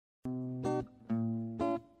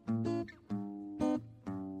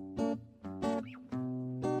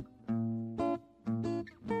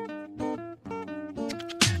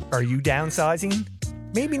Are you downsizing?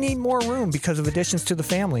 Maybe need more room because of additions to the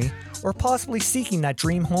family, or possibly seeking that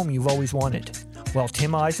dream home you've always wanted? Well,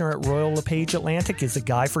 Tim Eisner at Royal LePage Atlantic is the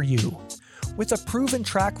guy for you. With a proven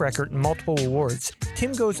track record and multiple awards,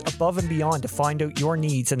 Tim goes above and beyond to find out your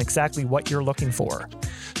needs and exactly what you're looking for.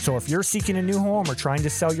 So if you're seeking a new home or trying to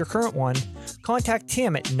sell your current one, contact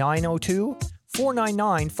Tim at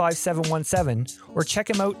 902-499-5717 or check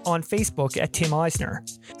him out on Facebook at Tim Eisner.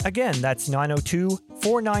 Again, that's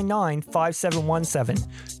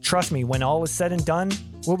 902-499-5717. Trust me, when all is said and done,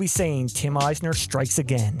 we'll be saying Tim Eisner strikes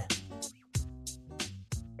again.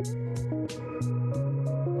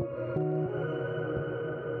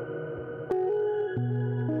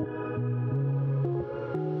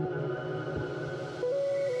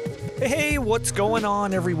 Hey, what's going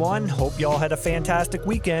on, everyone? Hope y'all had a fantastic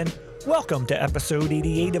weekend. Welcome to episode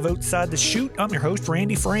 88 of Outside The Chute. I'm your host,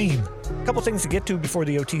 Randy Frame. A couple things to get to before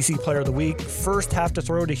the OTC Player of the Week. First, have to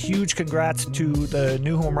throw out a huge congrats to the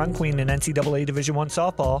new home run queen in NCAA Division I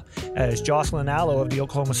softball, as Jocelyn Allo of the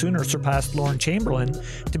Oklahoma Sooners surpassed Lauren Chamberlain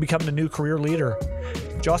to become the new career leader.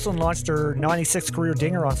 Jocelyn launched her 96th career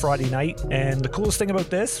dinger on Friday night, and the coolest thing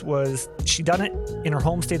about this was she done it in her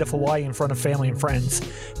home state of Hawaii in front of family and friends.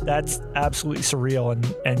 That's absolutely surreal,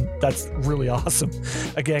 and that's really awesome.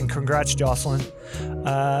 Again, congrats, Jocelyn.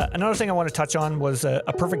 Another thing I want to touch on was a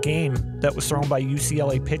perfect game that was thrown by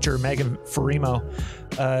UCLA pitcher Megan Farimo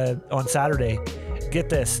on Saturday. Get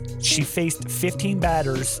this, she faced 15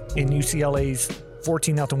 batters in UCLA's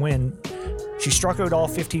 14-0 win. She struck out all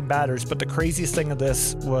 15 batters, but the craziest thing of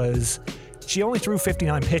this was she only threw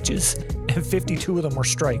 59 pitches, and 52 of them were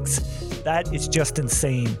strikes. That is just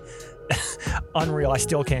insane. Unreal. I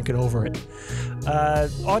still can't get over it.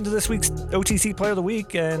 On to this week's OTC Player of the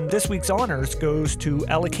Week, and this week's honors goes to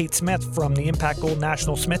Ella Kate Smith from the Impact Gold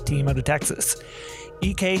National Smith team out of Texas.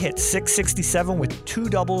 EK hit .667 with 2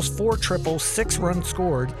 doubles, 4 triples, 6 runs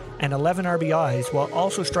scored, and 11 RBIs, while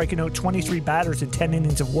also striking out 23 batters in 10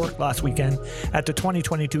 innings of work last weekend at the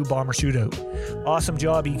 2022 Bomber Shootout. Awesome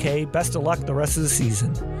job, EK. Best of luck the rest of the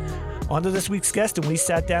season. On to this week's guest, and we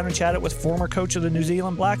sat down and chatted with former coach of the New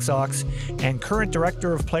Zealand Black Sox and current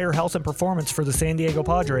director of player health and performance for the San Diego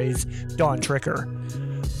Padres, Don Tricker.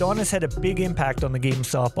 Don has had a big impact on the game of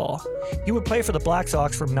softball. He would play for the Black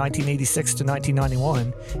Sox from 1986 to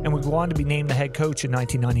 1991 and would go on to be named the head coach in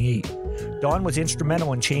 1998. Don was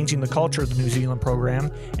instrumental in changing the culture of the New Zealand program,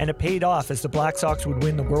 and it paid off as the Black Sox would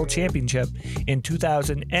win the World Championship in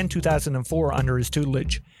 2000 and 2004 under his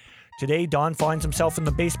tutelage. Today, Don finds himself in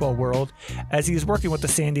the baseball world as he is working with the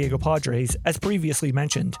San Diego Padres, as previously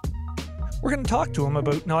mentioned. We're going to talk to him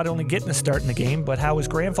about not only getting a start in the game, but how his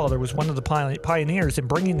grandfather was one of the pioneers in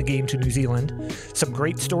bringing the game to New Zealand, some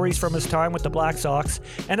great stories from his time with the Black Sox,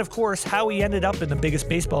 and of course, how he ended up in the biggest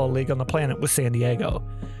baseball league on the planet with San Diego.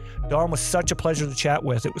 Don was such a pleasure to chat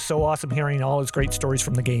with. It was so awesome hearing all his great stories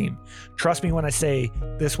from the game. Trust me when I say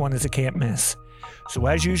this one is a can't miss. So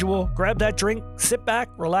as usual, grab that drink, sit back,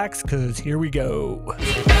 relax, because here we go.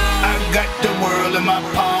 I got the world in my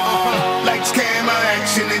palm, lights, camera,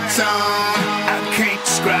 action, it's on. I can't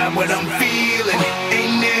describe what I'm feeling,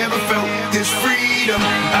 ain't never felt this freedom.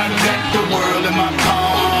 I got the world in my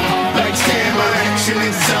palm, lights, camera, action,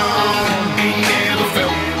 it's on. Ain't never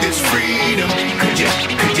felt this freedom. Could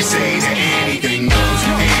you say that anything goes,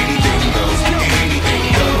 anything goes,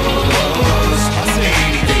 anything goes,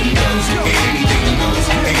 anything goes, anything goes,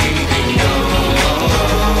 anything goes.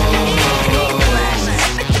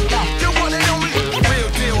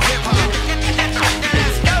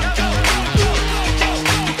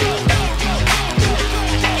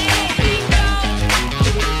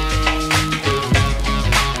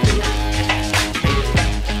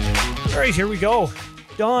 All right, here we go.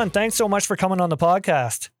 Don, thanks so much for coming on the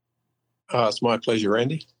podcast. It's my pleasure,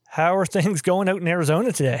 Randy. How are things going out in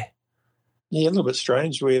Arizona today? Yeah, a little bit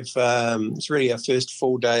strange. We've it's really our first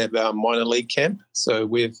full day of our minor league camp. So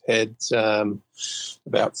we've had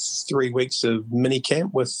about 3 weeks of mini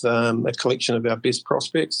camp with a collection of our best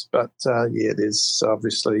prospects. But there's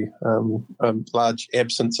obviously a large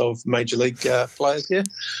absence of major league players here.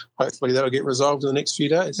 Hopefully that'll get resolved in the next few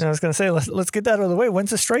days. I was going to say, let's get that out of the way.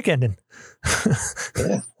 When's the strike ending?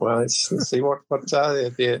 Yeah, well, let's see what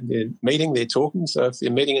they're meeting, they're talking. So if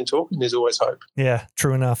they're meeting and talking, there's always hope. Yeah,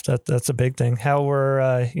 true enough. That's a big thing. How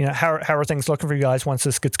are things looking for you guys once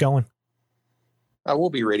this gets going? We'll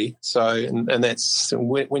be ready. So, and that's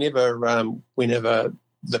whenever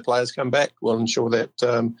the players come back, we'll ensure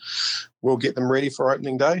that we'll get them ready for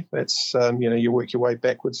opening day. That's you work your way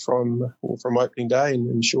backwards from opening day and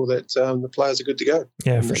ensure that the players are good to go.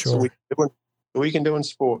 Yeah, and for that's sure. all we're doing. we can do in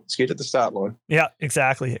sport is get at the start line. Yeah,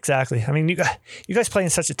 exactly. I mean, you guys play in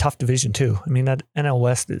such a tough division too. I mean, that NL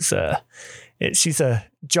West is she's a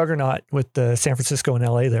juggernaut with San Francisco and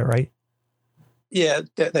LA there, right? Yeah,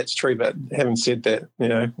 that's true. But having said that,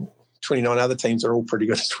 29 other teams are all pretty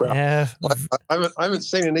good as well. Yeah, I haven't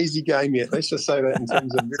seen an easy game yet. Let's just say that in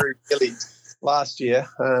terms of very elite. Last year,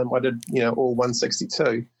 I did all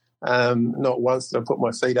 162. Not once did I put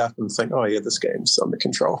my feet up and think, oh yeah, this game's under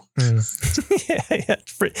control. Yeah,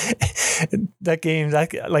 that game,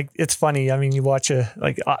 it's funny. I mean, you watch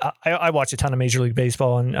I watch a ton of Major League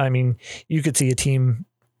Baseball, and I mean, you could see a team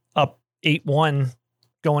up 8-1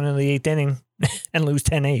 going into the 8th inning and lose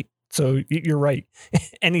 10-8. So you're right.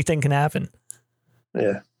 Anything can happen.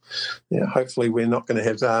 Yeah. Hopefully we're not going to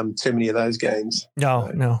have too many of those games.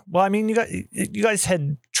 No. Well, I mean, you guys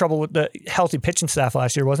had trouble with the healthy pitching staff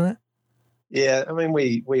last year, wasn't it? Yeah, I mean,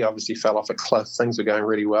 we obviously fell off a cliff. Things were going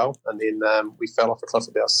really well, and then we fell off a cliff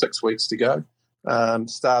about 6 weeks to go.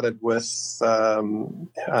 Started with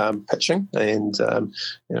pitching, and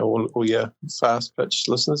all your fast pitch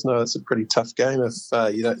listeners know it's a pretty tough game if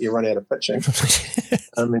you run out of pitching.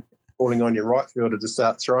 Falling on your right fielder to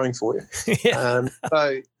start throwing for you. Yeah.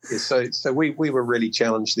 So we were really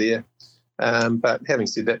challenged there. But having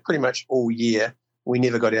said that, pretty much all year we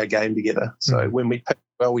never got our game together. So when we pitched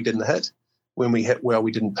well, we didn't hit. When we hit well,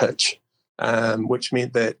 we didn't pitch. Which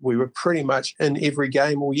meant that we were pretty much in every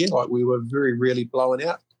game all year. Like, we were very rarely blowing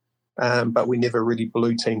out, but we never really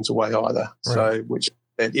blew teams away either. Right. So which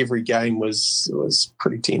that every game was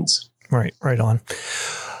pretty tense. Right on.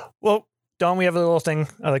 Well, Don, we have a little thing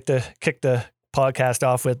I like to kick the podcast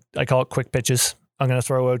off with. I call it quick pitches. I'm going to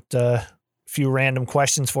throw out a few random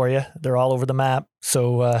questions for you. They're all over the map,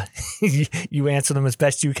 so you answer them as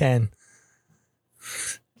best you can.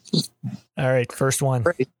 All right, first one.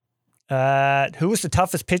 Who was the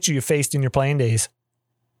toughest pitcher you faced in your playing days?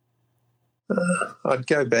 I'd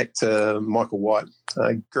go back to Michael White.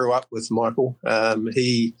 I grew up with Michael. I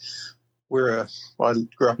grew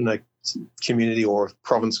up in a community or a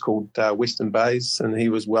province called Western Bays, and he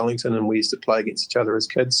was Wellington, and we used to play against each other as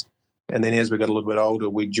kids. And then as we got a little bit older,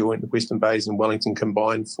 we joined Western Bays and Wellington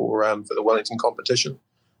combined for the Wellington competition.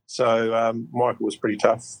 So Michael was pretty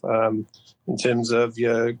tough. In terms of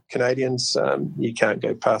your Canadians, you can't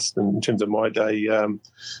go past, in terms of my day,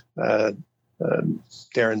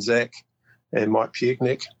 Darren Zach and Mike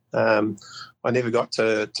Pieknick. I never got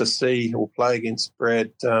to see or play against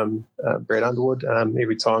Brad Underwood.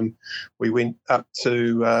 Every time we went up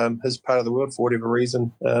to his part of the world, for whatever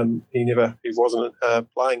reason, he wasn't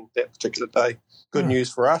playing that particular day. Good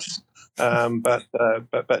news for us, but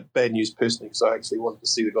bad news personally, because I actually wanted to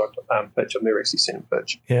see the guy pitch. I've never actually seen him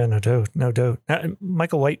pitch. Yeah, no doubt.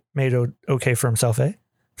 Michael White made okay for himself, eh?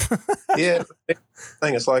 Yeah, the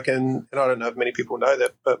thing is, and I don't know if many people know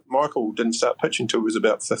that, but Michael didn't start pitching until he was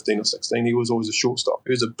about 15 or 16. He was always a shortstop.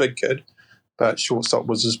 He was a big kid, but shortstop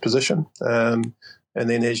was his position. And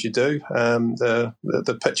then, as you do,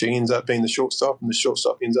 the pitcher ends up being the shortstop, and the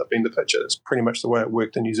shortstop ends up being the pitcher. It's pretty much the way it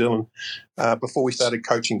worked in New Zealand before we started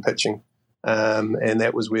coaching pitching, and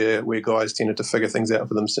that was where guys tended to figure things out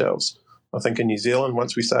for themselves. I think in New Zealand,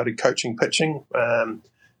 once we started coaching pitching,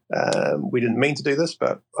 we didn't mean to do this,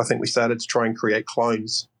 but I think we started to try and create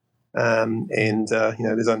clones.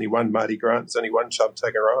 There's only one Marty Grant, there's only one Chub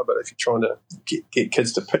Tagaroa, but if you're trying to get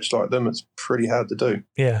kids to pitch like them, it's pretty hard to do.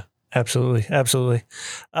 Yeah, absolutely.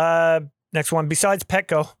 Next one, besides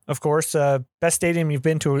Petco, of course, best stadium you've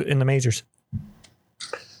been to in the majors?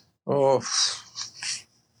 I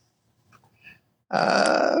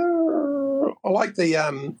like the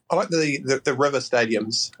river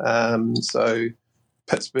stadiums. So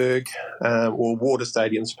Pittsburgh, or water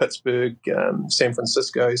stadiums, Pittsburgh, San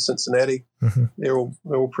Francisco, Cincinnati. Mm-hmm. They're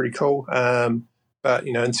all pretty cool. But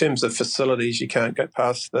in terms of facilities, you can't go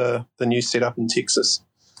past the new setup in Texas.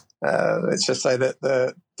 Let's just say that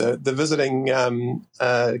the visiting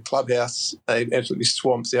clubhouse absolutely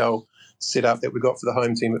swamps our setup that we got for the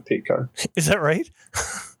home team at Petco. Is that right?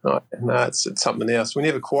 No, it's something else. We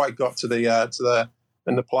never quite got to the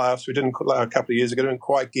in the playoffs. We didn't, a couple of years ago, didn't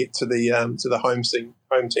quite get to the home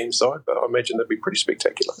team side, but I imagine that'd be pretty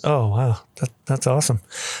spectacular. Oh wow, that's awesome.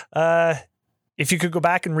 If you could go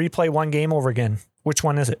back and replay one game over again, which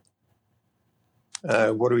one is it?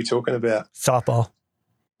 What are we talking about? Softball.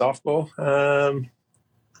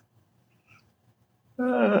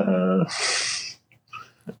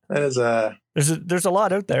 That is there's a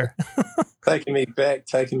lot out there. taking me back.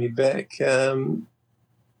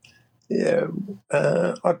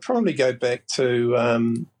 I'd probably go back to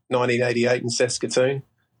 1988 in Saskatoon,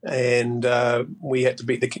 and we had to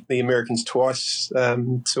beat the Americans twice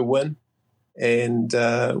to win. and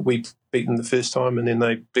we beat them the first time, and then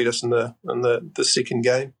they beat us in the second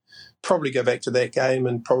game. Probably go back to that game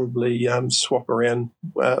and probably swap around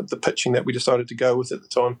the pitching that we decided to go with at the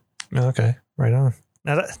time. Okay, right on.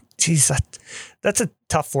 Now, that's a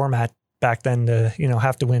tough format back then to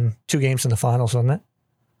have to win 2 games in the finals, wasn't it?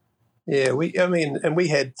 Yeah, we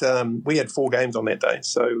had 4 games on that day,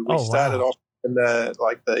 so we started off in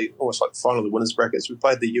almost like the final of the winners brackets. We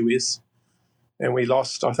played the US, and we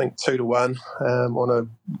lost, I think, 2-1 on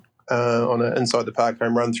an inside the park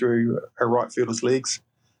home run through a right fielder's legs.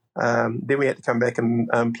 Then we had to come back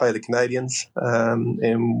and play the Canadians,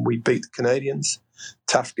 and we beat the Canadians.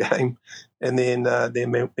 Tough game, and then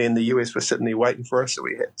the US were sitting there waiting for us, so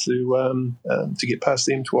we had to get past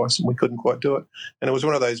them twice, and we couldn't quite do it. And it was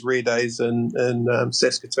one of those rare days in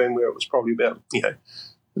Saskatoon where it was probably about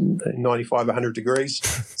 95, 100 degrees.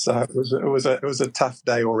 So it was a tough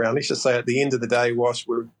day all around. Let's just say at the end of the day, whilst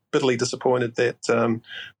we're bitterly disappointed that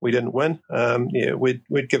we didn't win,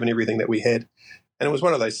 we'd given everything that we had. And it was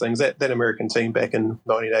one of those things that American team back in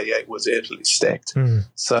 1988 was absolutely stacked.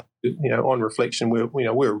 So, on reflection, we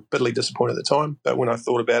were bitterly disappointed at the time. But when I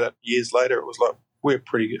thought about it years later, it was like we're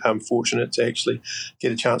pretty fortunate to actually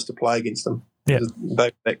get a chance to play against them. Yeah, they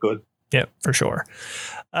were that good. Yeah, for sure.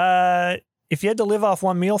 If you had to live off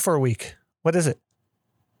one meal for a week, what is it?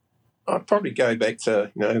 I'd probably go back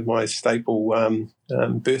to my staple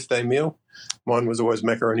birthday meal. Mine was always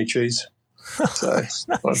macaroni cheese. So nice.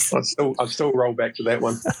 I still roll back to that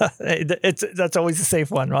one. That's always a safe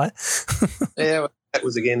one, right? Yeah, that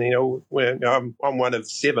was again. I'm one of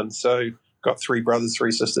 7, so got 3 brothers, 3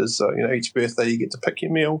 sisters. So each birthday you get to pick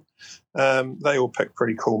your meal. They all pick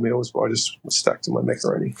pretty cool meals, but I just stuck to my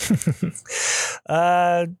macaroni.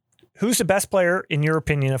 Who's the best player, in your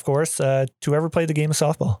opinion, of course, to ever play the game of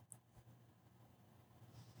softball?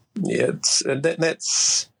 Yeah, that's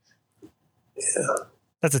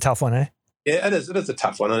a tough one, eh? Yeah, it is. It is a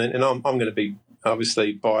tough one, and I'm going to be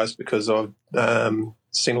obviously biased because I've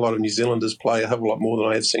seen a lot of New Zealanders play a hell of a lot more than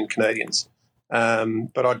I have seen Canadians.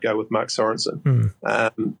 But I'd go with Mark Sorensen.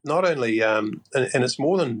 Not only, and it's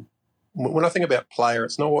more than when I think about player,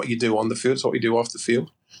 it's not what you do on the field; it's what you do off the field,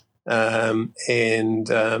 and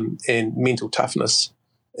mental toughness.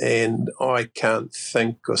 And I can't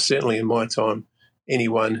think, or certainly in my time,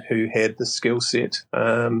 anyone who had the skill set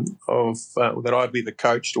that I've either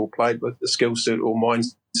coached or played with, the skill set or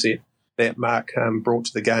mindset that Mark brought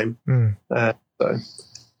to the game. That's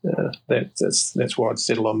why I'd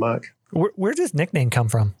settle on Mark. Where does nickname come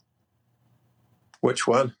from? Which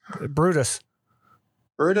one? Brutus.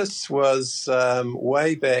 Brutus was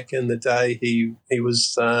way back in the day. He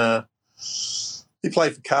was he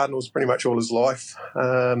played for Cardinals pretty much all his life,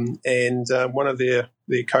 and one of their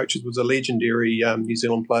coaches was a legendary New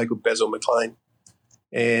Zealand player called Basil McLean,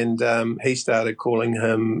 and he started calling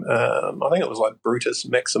him, I think it was like Brutus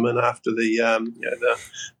Maximin after the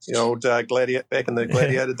old gladiator back in the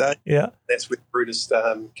gladiator day. Yeah, that's where Brutus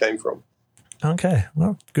came from. Okay,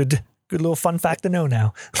 well, good little fun fact to know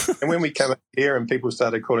now. And when we came up here and people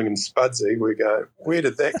started calling him Spudsy, we go, where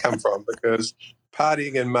did that come from? Because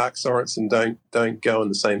partying and Mark Sorensen don't go in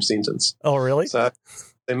the same sentence. Oh, really? So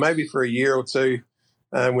then maybe for a year or two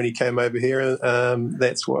when he came over here,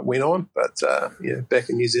 that's what went on. But back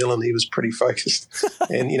in New Zealand, he was pretty focused,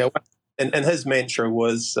 and and his mantra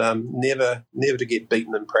was never to get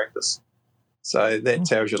beaten in practice. So that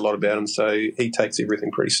tells you a lot about him. So he takes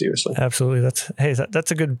everything pretty seriously. Absolutely. That's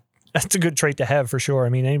a good trait to have for sure. I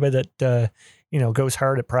mean, anybody that goes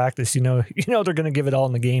hard at practice, they're going to give it all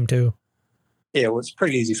in the game too. Yeah, well, it's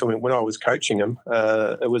pretty easy for me. When I was coaching him,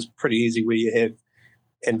 it was pretty easy where you have,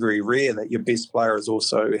 and very rare, that your best player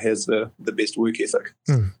also has the best work ethic.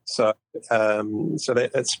 So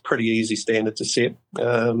that's pretty easy standard to set,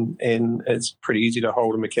 and it's pretty easy to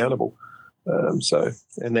hold him accountable. And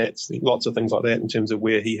that's lots of things like that in terms of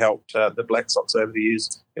where he helped the Black Sox over the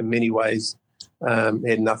years. In many ways,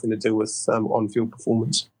 had nothing to do with on-field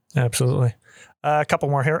performance. Absolutely. A couple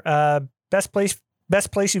more here. Best place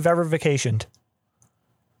you've ever vacationed?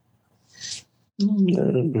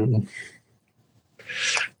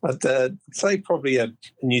 I'd say probably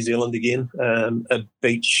New Zealand again. A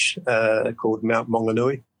beach called Mount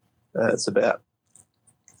Maunganui. It's about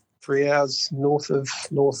 3 hours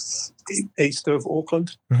northeast of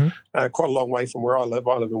Auckland. Quite a long way from where I live.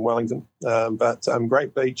 I live in Wellington, but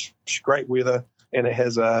great beach, great weather, and it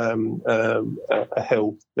has a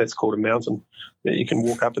hill that's called a mountain that you can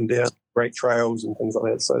walk up and down. Great trails and things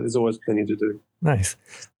like that. So there's always plenty to do. Nice.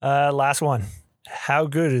 Last one. How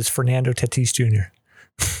good is Fernando Tatis Jr.?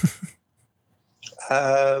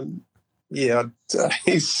 Yeah,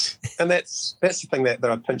 that's the thing that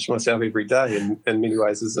I pinch myself every day in many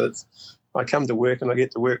ways, is that I come to work and I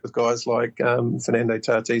get to work with guys like Fernando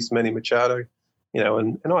Tatis, Manny Machado,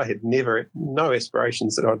 and I had no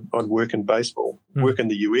aspirations that I'd work in baseball, work in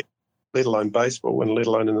the US, let alone baseball, and let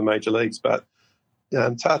alone in the major leagues. But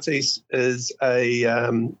Tatis is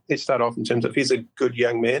let's start off in terms of, he's a good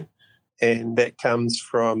young man, and that comes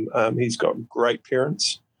from, he's got great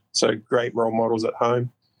parents, so great role models at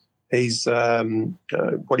home. He's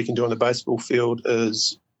what he can do on the baseball field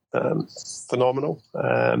is phenomenal,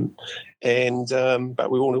 but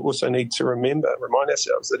we also need to remind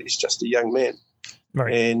ourselves that he's just a young man,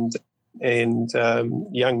 right? And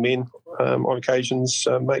young men on occasions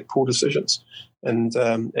make poor decisions, and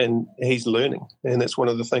he's learning, and that's one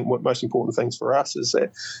of the most important things for us, is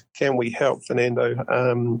that can we help Fernando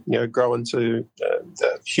grow into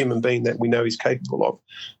the human being that we know he's capable of,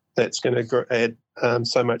 that's going to add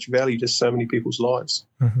so much value to so many people's lives.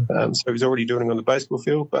 Mm-hmm. So he's already doing it on the baseball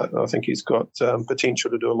field, but I think he's got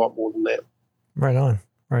potential to do a lot more than that. Right on.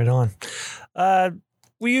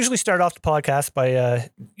 We usually start off the podcast by,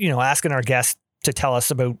 asking our guests to tell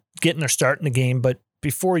us about getting their start in the game. But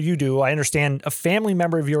before you do, I understand a family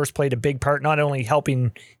member of yours played a big part, not only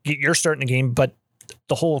helping get your start in the game, but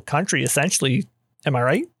the whole country, essentially. Am I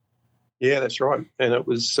right? Yeah, that's right. And it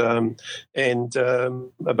was a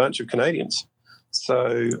bunch of Canadians.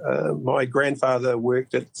 So my grandfather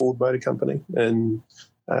worked at Ford Motor Company in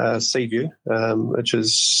Seaview, which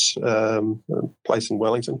is a place in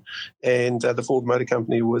Wellington. And the Ford Motor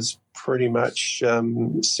Company was pretty much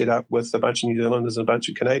set up with a bunch of New Zealanders and a bunch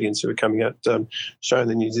of Canadians who were coming out, showing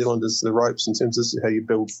the New Zealanders the ropes in terms of how you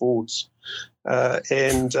build Fords.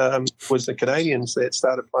 And was the Canadians that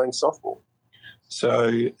started playing softball.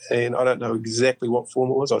 So, and I don't know exactly what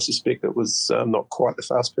form it was. I suspect it was not quite the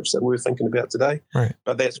fast pitch that we're thinking about today. Right.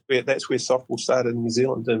 But that's where softball started in New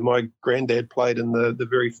Zealand. And my granddad played in the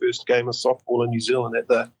very first game of softball in New Zealand at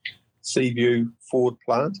the Seaview Ford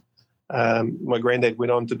plant. My granddad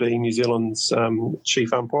went on to be New Zealand's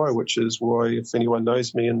chief umpire, which is why, if anyone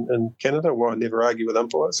knows me in Canada, why I never argue with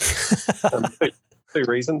umpires. Two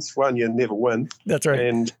reasons. One, you never win. That's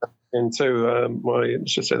right. And two,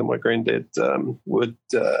 let's just say that my granddad wouldn't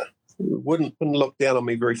look down on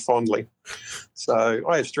me very fondly. So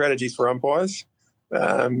I have strategies for umpires,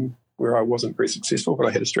 where I wasn't very successful, but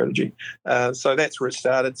I had a strategy. So that's where it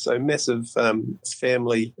started. So massive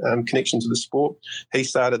family connection to the sport. He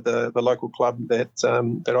started the local club that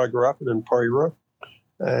I grew up in Porirua,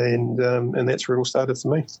 and that's where it all started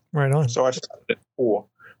for me. Right on. So I started at 4,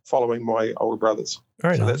 following my older brothers.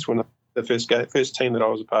 Right so on. That's when the first team that I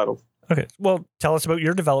was a part of. Okay. Well, tell us about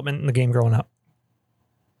your development in the game growing up.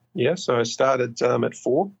 Yeah, so I started at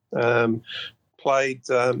 4, played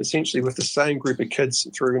essentially with the same group of kids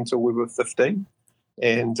through until we were 15,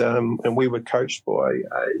 and we were coached by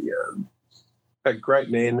a great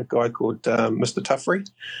man, a guy called Mr. Tuffery,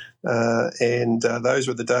 and those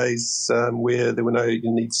were the days where there were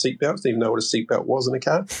you need seatbelts, didn't even know what a seatbelt was in a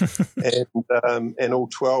car, and all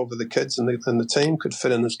 12 of the kids in the team could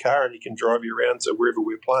fit in this car, and he can drive you around to wherever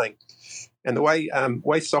we're playing. And the way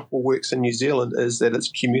softball works in New Zealand is that it's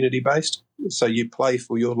community based, so you play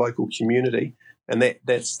for your local community, and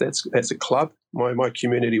that's a club. My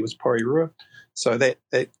community was Porirua, so that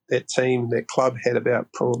team, that club had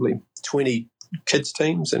about probably 20 kids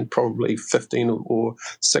teams and probably 15 or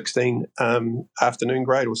 16 afternoon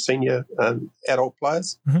grade or senior adult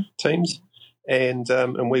players teams, and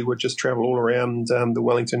we would just travel all around the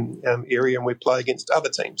Wellington area, and we'd play against other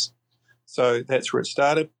teams. So that's where it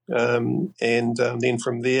started, and then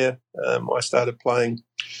from there I started playing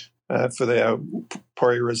for our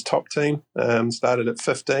Porirua's top team. Started at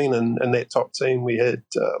 15, and in that top team we had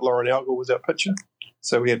Lauren Alger was our pitcher,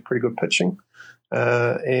 so we had pretty good pitching.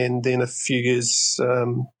 And then a few years,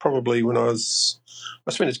 probably when I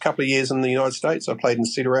spent a couple of years in the United States. I played in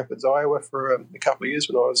Cedar Rapids, Iowa for a couple of years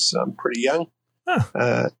when I was pretty young.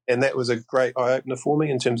 And that was a great eye-opener for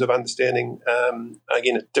me in terms of understanding,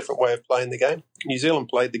 again, a different way of playing the game. New Zealand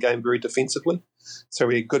played the game very defensively. So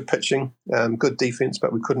we had good pitching, good defense,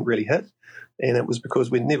 but we couldn't really hit. And it was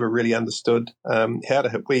because we never really understood how to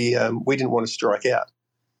hit. We didn't want to strike out.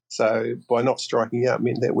 So by not striking out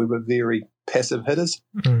meant that we were very passive hitters.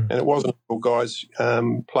 And it wasn't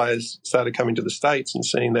until players started coming to the States and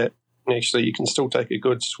seeing that actually you can still take a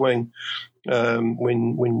good swing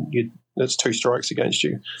when it's 2 strikes against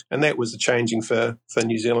you. And that was the changing for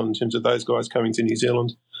New Zealand in terms of those guys coming to New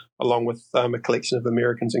Zealand, along with a collection of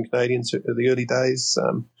Americans and Canadians at the early days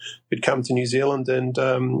who'd come to New Zealand and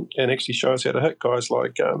actually show us how to hit. Guys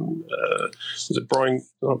like, was it Brian,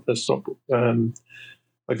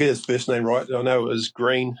 I get his first name right. I know it was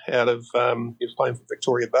Green out of, he was playing for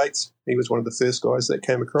Victoria Bates. He was one of the first guys that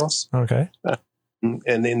came across. Okay.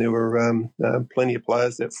 And then there were plenty of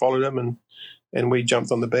players that followed him, and we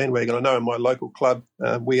jumped on the bandwagon. I know in my local club,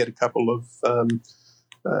 we had a couple of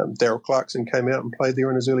Daryl Clarkson came out and played there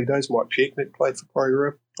in his early days. Mike Pecknick played for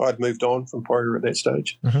Porirua. I'd moved on from Porirua at that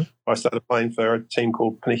stage. Mm-hmm. I started playing for a team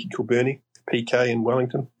called Paniki Kilbirnie, PK in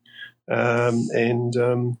Wellington.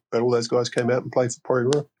 But all those guys came out and played for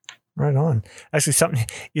Porirua. Right on. Actually, something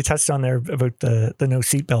you touched on there about the no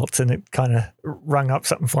seatbelts, and it kind of rung up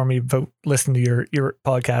something for me about listening to your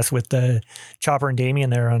podcast with Chopper and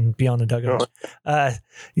Damien there on Beyond the Dugout. Oh.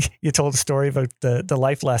 You told a story about the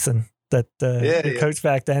life lesson that the coach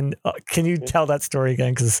back then. Can you tell that story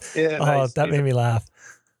again? Because that made me laugh.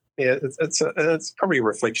 Yeah, it's probably a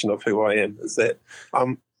reflection of who I am. Is that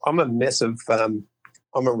I'm a massive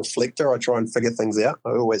I'm a reflector. I try and figure things out.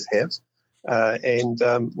 I always have.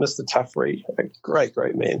 Mr. Tuffery, a great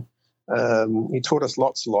man. He taught us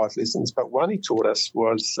lots of life lessons, but one he taught us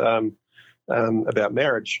was about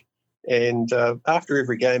marriage. And after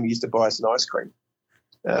every game, he used to buy us an ice cream.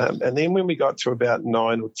 And then when we got to about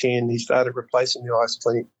 9 or 10, he started replacing the ice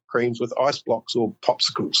creams with ice blocks or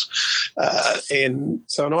popsicles. And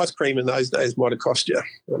so an ice cream in those days might have cost you,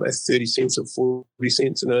 30 cents or 40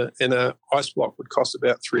 cents, and an ice block would cost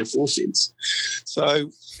about 3 or 4 cents.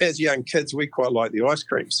 So as young kids, we quite like the ice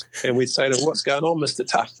creams. And we'd say to him, "What's going on, Mr.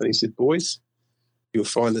 Tuff?" And he said, "Boys, you'll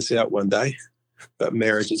find this out one day, but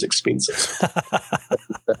marriage is expensive."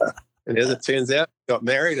 And as it turns out, got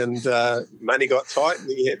married and money got tight, and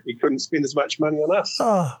he couldn't spend as much money on us.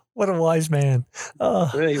 Oh, what a wise man.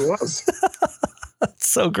 Oh. Yeah, he was. That's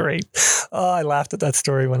so great. Oh, I laughed at that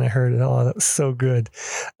story when I heard it. Oh, that was so good.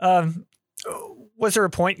 Was there a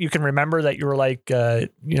point you can remember that you were like,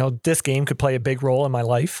 this game could play a big role in my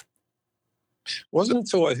life? Wasn't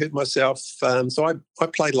until I hurt myself. So I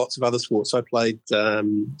played lots of other sports. I played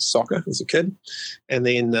soccer as a kid, and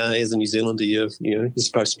then as a New Zealander, you're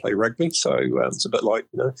supposed to play rugby. So it's a bit like,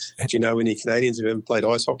 do you know any Canadians who haven't played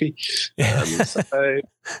ice hockey?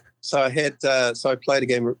 So I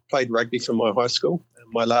played rugby from my high school,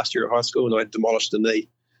 my last year at high school, and I demolished the knee.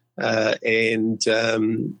 To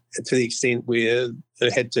the extent where I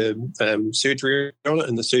had to surgery on it,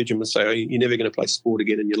 and the surgeon would say, "Oh, you're never going to play sport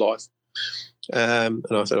again in your life." And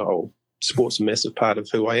I thought, sport's a massive part of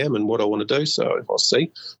who I am and what I want to do, so I'll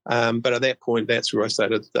see. But at that point, that's where I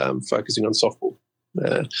started focusing on softball.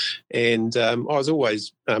 I was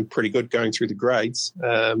always pretty good going through the grades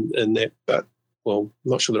in that, but I'm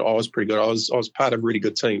not sure that I was pretty good. I was part of really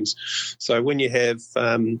good teams. So when you have,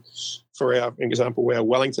 for our example, our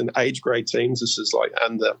Wellington age grade teams, this is like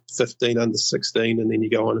under 15, under 16, and then you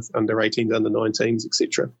go on under 18s, under 19s,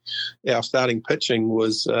 etc. Our starting pitching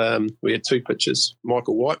was, we had 2 pitchers,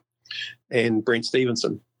 Michael White and Brent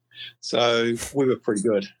Stevenson. So we were pretty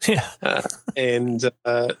good. Yeah.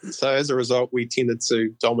 So as a result, we tended to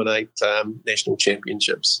dominate national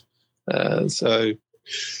championships. So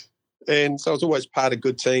I was always part of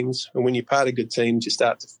good teams. And when you're part of good teams, you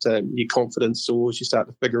start to your confidence soars, you start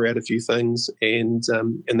to figure out a few things. And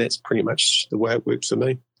that's pretty much the way it works for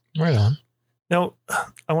me. Right on. Now,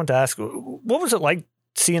 I want to ask, what was it like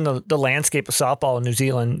seeing the landscape of softball in New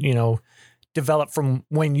Zealand, develop from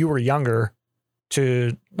when you were younger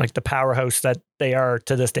to like the powerhouse that they are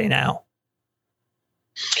to this day now?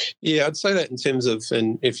 Yeah, I'd say that in terms of,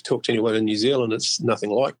 and if you talk to anyone in New Zealand, it's nothing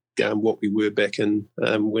like what we were back in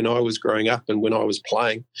when I was growing up and when I was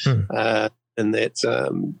playing. And that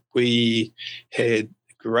we had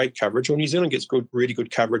great coverage. Well, New Zealand gets really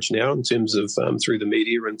good coverage now in terms of through the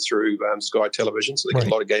media and through Sky Television, so they get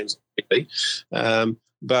a lot of games on TV.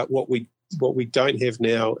 But what we don't have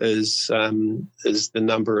now is the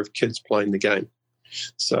number of kids playing the game.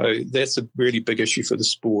 So that's a really big issue for the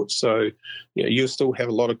sport. So you'll still have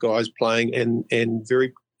a lot of guys playing and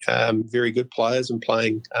very very good players and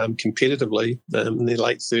playing competitively in their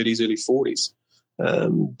late 30s, early 40s.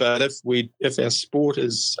 But if our sport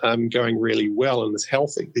is going really well and is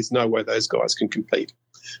healthy, there's no way those guys can compete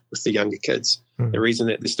with the younger kids. The reason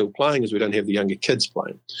that they're still playing is we don't have the younger kids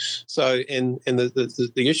playing. So, and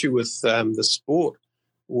the issue with the sport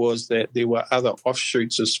was that there were other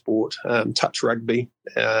offshoots of sport, touch rugby,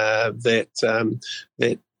 that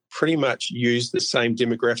pretty much used the same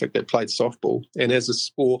demographic that played softball. And as a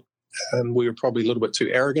sport, we were probably a little bit too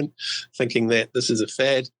arrogant, thinking that this is a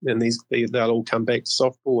fad and they'll all come back to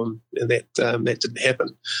softball, and that didn't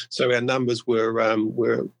happen. So our numbers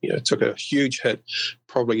were took a huge hit,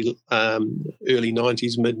 probably early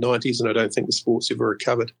 90s, mid 90s, and I don't think the sport's ever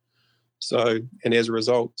recovered. So, and as a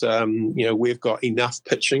result, we've got enough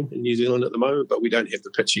pitching in New Zealand at the moment, but we don't have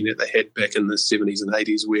the pitching that they had back in the 70s and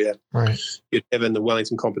 80s, where you'd have in the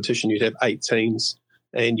Wellington competition, you'd have 8 teams,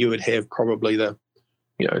 and you would have probably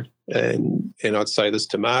and I'd say this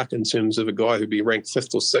to Mark in terms of a guy who'd be ranked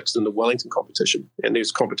 5th or 6th in the Wellington competition, and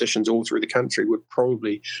there's competitions all through the country would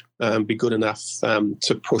probably be good enough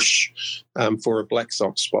to push for a Black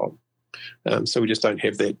Sox spot. So we just don't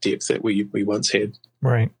have that depth that we once had.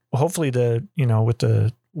 Right. Well, hopefully with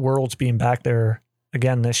the Worlds being back there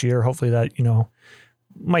again this year, hopefully that,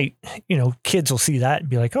 kids will see that and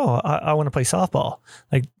be like, oh, I want to play softball.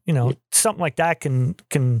 Like, something like that can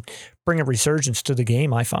bring a resurgence to the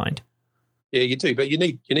game, I find. Yeah, you do, but you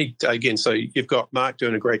need again. So you've got Mark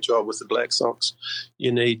doing a great job with the Black Sox.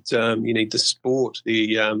 You need the sport,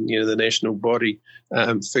 the national body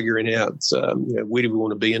figuring out where do we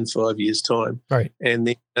want to be in 5 years' time, right?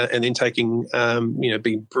 And then taking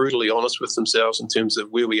being brutally honest with themselves in terms of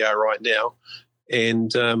where we are right now,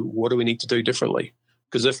 and what do we need to do differently.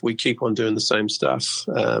 Because if we keep on doing the same stuff,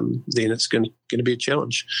 then it's going to be a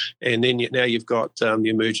challenge. And then now you've got the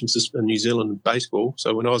emergence in New Zealand baseball.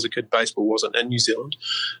 So when I was a kid, baseball wasn't in New Zealand.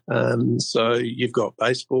 So you've got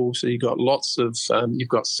baseball. So you've got lots of you've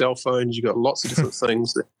got cell phones. You've got lots of different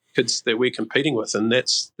things that we're competing with, and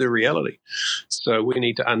that's the reality. So we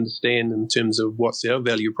need to understand in terms of what's our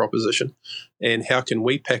value proposition and how can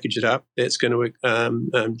we package it up that's going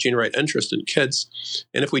to generate interest in kids.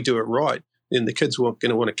 And if we do it right, then the kids are going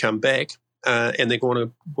to want to come back and they're going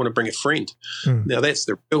to want to bring a friend. Now, that's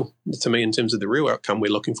to me, in terms of the real outcome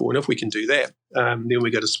we're looking for. And if we can do that, then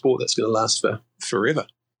we got a sport that's going to last for forever.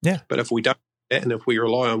 Yeah. But if we don't do that, and if we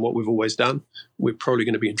rely on what we've always done, we're probably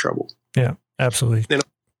going to be in trouble. Yeah, absolutely. And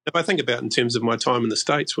if I think about in terms of my time in the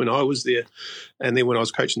States when I was there, and then when I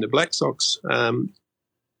was coaching the Black Sox,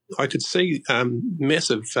 I could see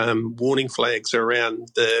massive warning flags around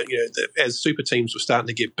as super teams were starting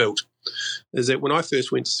to get built. Is that when I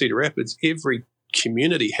first went to Cedar Rapids, every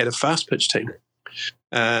community had a fast pitch team,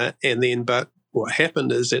 but what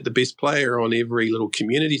happened is that the best player on every little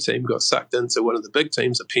community team got sucked into one of the big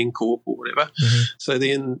teams, a Penn Corp or whatever. Mm-hmm. So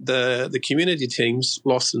then the community teams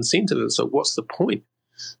lost incentive. So what's the point?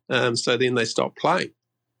 So then they stopped playing.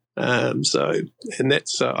 I don't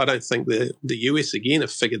think the US again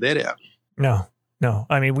have figured that out. No.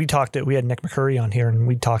 I mean, we had Nick McCurry on here, and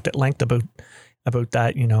we talked at length about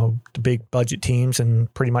that, the big budget teams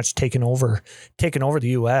and pretty much taking over the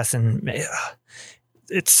US. And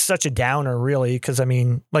it's such a downer, really, because I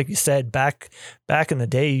mean, like you said, back in the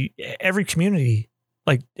day, every community,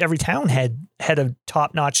 like every town had a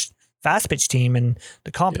top-notch fast pitch team, and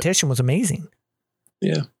the competition was amazing.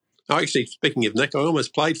 Yeah. Actually, speaking of Nick, I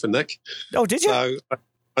almost played for Nick. Oh, did you? So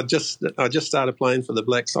I just started playing for the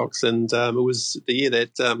Black Sox, and it was the year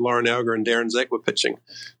that Lauren Alger and Darren Zach were pitching,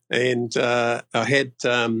 and I had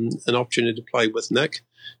an opportunity to play with Nick,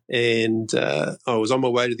 and I was on my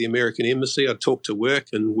way to the American Embassy. I talked to work,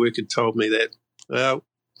 and work had told me that, well,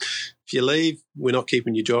 if you leave, we're not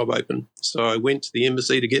keeping your job open. So I went to the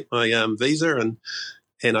embassy to get my visa,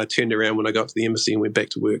 and I turned around when I got to the embassy and went back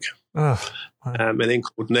to work. Oh, wow. And then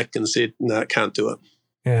called Nick and said, no, I can't do it.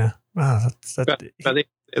 Yeah. Wow, but then,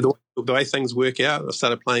 the way things work out, I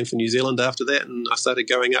started playing for New Zealand after that, and I started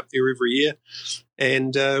going up there every year.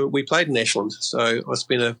 And we played in Ashland. So I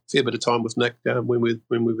spent a fair bit of time with Nick when we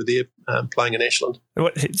were there playing in Ashland.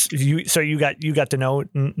 So you got to know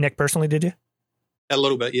Nick personally, did you? A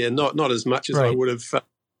little bit, yeah. Not as much as I would have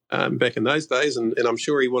back in those days, and I'm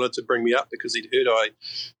sure he wanted to bring me up because he'd heard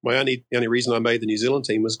the only reason I made the New Zealand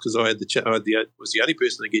team was because I was the only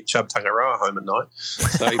person to get Chubb Tangaroa home at night,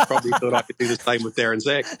 so he probably thought I could do the same with Darren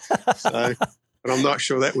Zach. So, but I'm not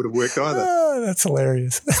sure that would have worked either. Oh, that's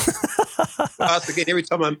hilarious. Again, every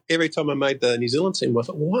time I made the New Zealand team, I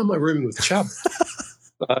thought, well, why am I rooming with Chubb?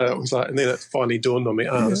 It was like, and then it finally dawned on me,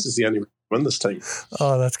 this is the only reason I won this team.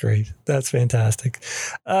 Oh, that's great. That's fantastic.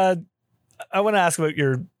 I want to ask about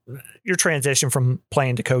your transition from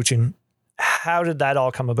playing to coaching. How did that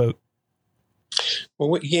all come about?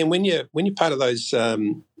 Well, again, when you're part of those,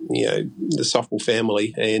 the softball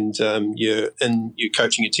family, and you're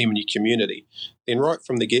coaching your team in your community, then right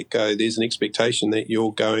from the get-go, there's an expectation that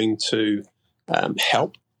you're going to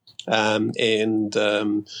help, and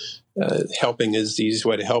helping is the easiest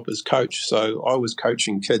way to help as coach. So I was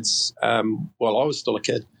coaching kids while I was still a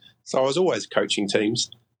kid, so I was always coaching teams.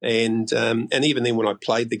 And even then when I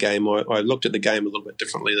played the game, I looked at the game a little bit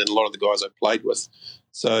differently than a lot of the guys I played with.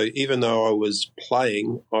 So even though I was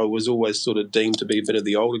playing, I was always sort of deemed to be a bit of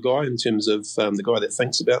the older guy in terms of the guy that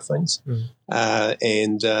thinks about things.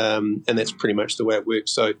 And that's pretty much the way it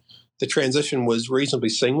works. So the transition was reasonably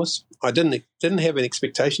seamless. I didn't have an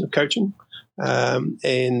expectation of coaching, and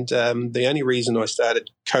the only reason I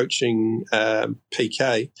started coaching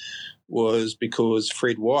PK was because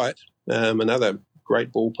Fred White, another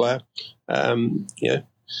great ball player,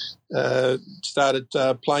 started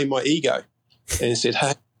playing my ego and said,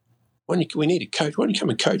 "Hey, we need a coach. Why don't you come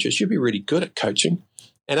and coach us? You'd be really good at coaching."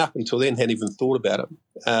 And up until then, hadn't even thought about it.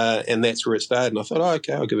 And that's where it started. And I thought, oh,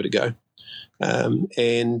 okay, I'll give it a go.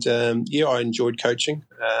 I enjoyed coaching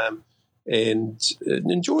and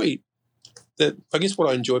enjoy that. I guess what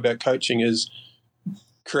I enjoy about coaching is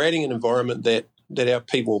creating an environment that our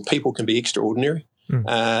people can be extraordinary.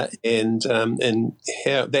 And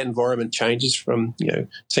how that environment changes from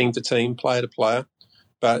team to team, player to player,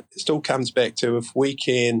 but it still comes back to if we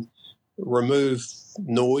can remove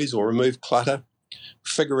noise or remove clutter,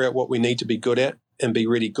 figure out what we need to be good at and be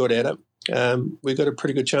really good at it, we've got a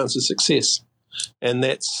pretty good chance of success. And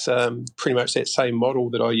that's pretty much that same model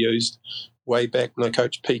that I used way back when I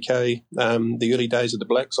coached PK. The early days of the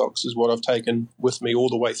Black Sox is what I've taken with me all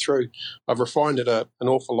the way through. I've refined it an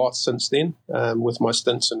awful lot since then with my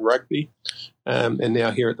stints in rugby and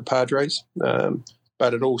now here at the Padres.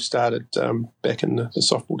 But it all started back in the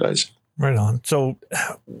softball days. Right on. So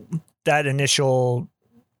that initial,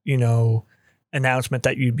 announcement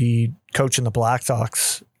that you'd be coaching the Black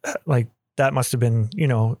Sox, like that must have been,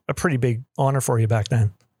 a pretty big honor for you back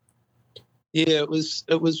then. Yeah, it was.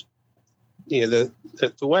 Yeah, the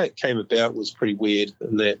way it came about was pretty weird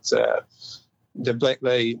in that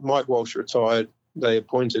Mike Walsh retired. They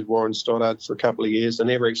appointed Warren Stoddard for a couple of years. They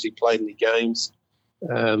never actually played any games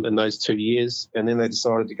in those 2 years, and then they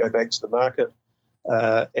decided to go back to the market.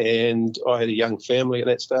 And I had a young family at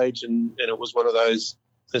that stage, and it was one of those,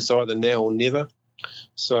 it's either now or never.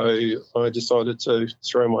 So I decided to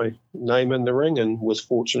throw my name in the ring and was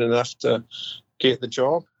fortunate enough to get the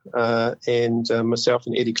job, and myself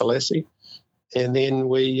and Eddie Colassi. And then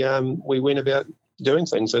we went about doing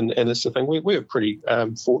things, and it's the thing, we were pretty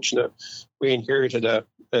fortunate. We inherited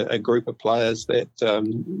a group of players that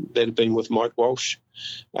had been with Mike Walsh,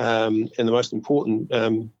 and the most important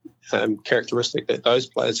characteristic that those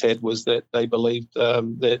players had was that they believed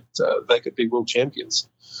that they could be world champions.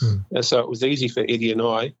 And so it was easy for Eddie and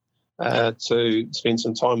I to spend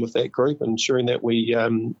some time with that group, ensuring that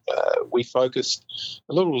we focused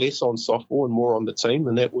a little less on softball and more on the team.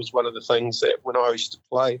 And that was one of the things that when I used to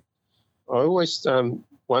play, I always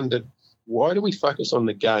wondered, why do we focus on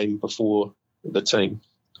the game before the team?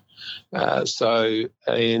 And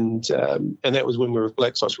that was when we were with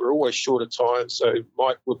Black Sox. We were always short of time, so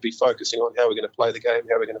Mike would be focusing on how we're going to play the game,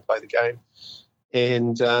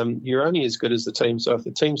 And you're only as good as the team. So if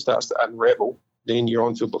the team starts to unravel, then your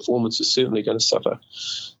on-field performance is certainly going to suffer.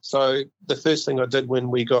 So the first thing I did when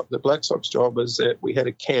we got the Black Sox job is that we had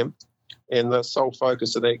a camp, and the sole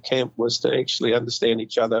focus of that camp was to actually understand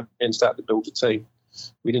each other and start to build a team.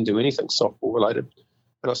 We didn't do anything softball related.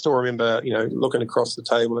 And I still remember, looking across the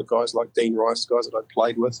table at guys like Dean Rice, guys that I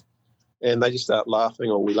played with, and they just start laughing,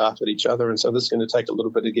 or we laugh at each other. And so this is going to take a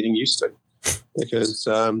little bit of getting used to, because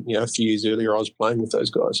a few years earlier I was playing with those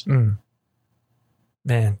guys.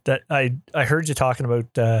 Man, that I heard you talking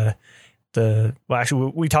about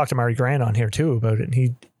we talked to Marty Grant on here too about it, and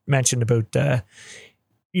he mentioned about the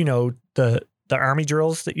Army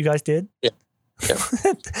drills that you guys did. Yeah.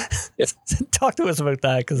 Talk to us about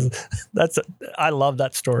that, because I love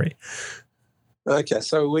that story. Okay,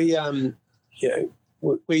 so we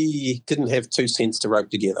didn't have 2 cents to rope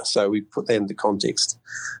together, so we put that into context.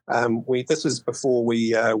 This was before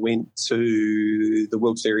we went to the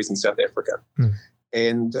World Series in South Africa,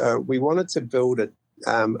 and we wanted to build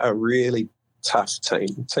a really tough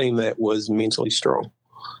team that was mentally strong,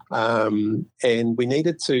 and we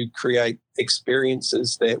needed to create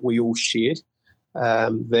experiences that we all shared,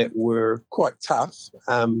 that were quite tough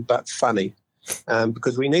but funny.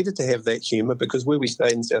 Because we needed to have that humour, because where we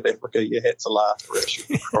stayed in South Africa, you had to laugh or else you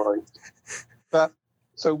were crying. But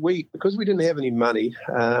so because we didn't have any money,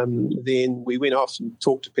 then we went off and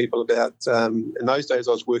talked to people about, in those days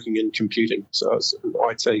I was working in computing, so I was in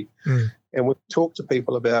IT, and we talked to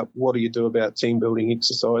people about what do you do about team building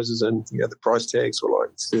exercises, and the price tags were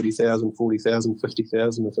like 30,000, 40,000,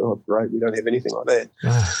 50,000. I thought, oh great, we don't have anything like that.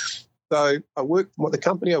 So the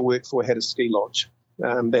company I worked for had a ski lodge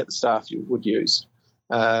that the staff would use.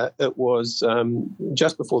 It was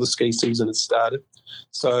just before the ski season had started.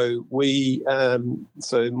 So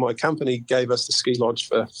so my company gave us the ski lodge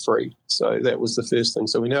for free. So that was the first thing.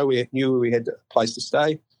 So we knew we had a place to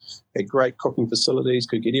stay, had great cooking facilities,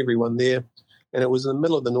 could get everyone there. And it was in the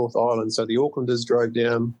middle of the North Island. So the Aucklanders drove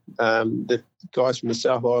down, the guys from the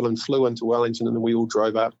South Island flew into Wellington, and then we all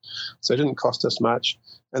drove up. So it didn't cost us much.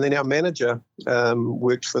 And then our manager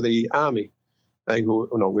worked for the Army.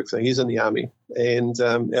 He's in the Army. And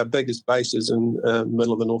our biggest base is in the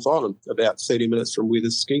middle of the North Island, about 30 minutes from where the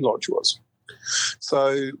ski lodge was.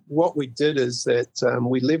 So what we did is that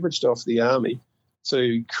we leveraged off the Army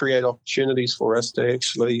to create opportunities for us to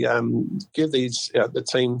actually give these the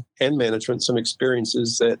team and management some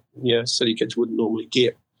experiences that city kids wouldn't normally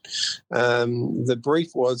get. The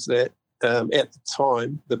brief was that at the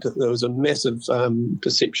time there was a massive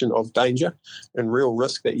perception of danger and real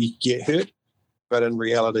risk that you get hurt, but in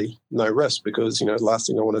reality, no risk, because the last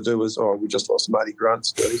thing I want to do is, we just lost Marty Grant,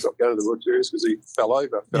 so he's not going to the World Series because he fell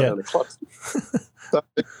down a cliff.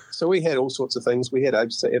 So we had all sorts of things. We had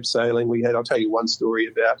abseiling. I'll tell you one story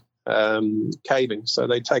about caving. So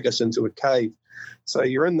they take us into a cave. So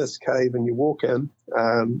you're in this cave and you walk in.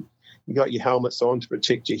 You got your helmets on to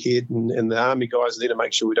protect your head, and the Army guys are there to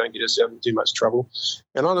make sure we don't get ourselves into too much trouble.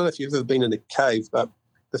 And I don't know if you've ever been in a cave, but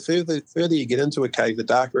the further you get into a cave, the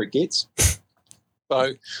darker it gets.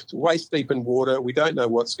 So it's waist deep in water. We don't know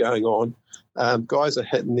what's going on. Guys are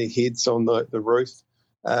hitting their heads on the roof.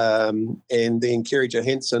 And then Kerry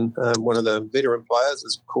Johansson, one of the veteran players,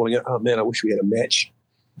 is calling out, "Oh, man, I wish we had a match."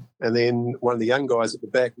 And then one of the young guys at the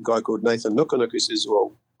back, a guy called Nathan Nukunuku, says,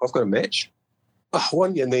 "Well, I've got a match."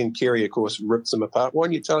 And then Kerry, of course, rips him apart. "Why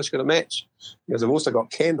don't you tell us you've got a match?" Because I've also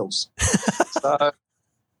got candles.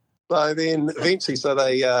 So then eventually,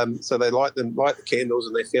 they light the candles,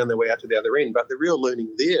 and they found their way out to the other end. But the real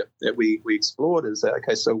learning there that we explored is that,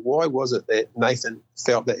 okay, so why was it that Nathan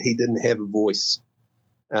felt that he didn't have a voice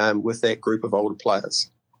with that group of older players?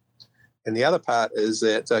 And the other part is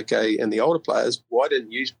that, okay, and the older players, why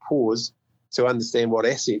didn't you pause to understand what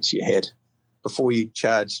assets you had before you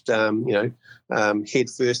charged, head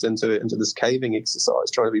first into this caving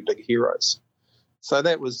exercise, trying to be big heroes? So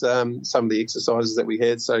that was some of the exercises that we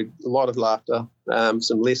had. So a lot of laughter,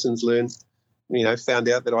 some lessons learned. Found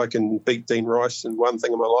out that I can beat Dean Rice in one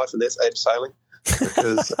thing in my life, and that's abseiling,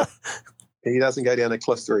 because he doesn't go down a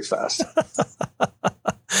cliff very fast.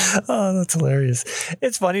 Oh, that's hilarious.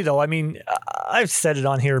 It's funny, though. I mean, I've said it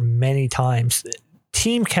on here many times.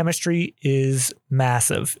 Team chemistry is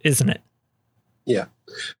massive, isn't it? Yeah.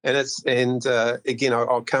 And again,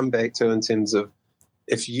 I'll come back to in terms of,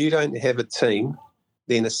 if you don't have a team,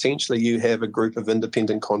 then essentially you have a group of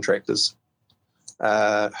independent contractors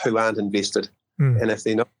who aren't invested. And if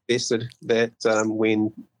they're not invested, that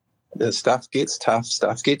when the stuff gets tough,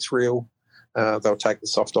 stuff gets real, they'll take the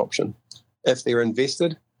soft option. If they're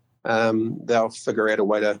invested, they'll figure out a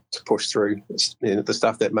way to push through the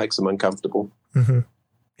stuff that makes them uncomfortable. Mm-hmm.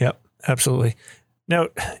 Yep, absolutely. Now,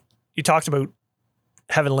 you talked about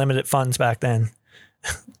having limited funds back then.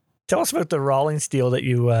 Tell us about the Rawlings deal that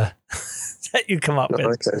you that you come up with.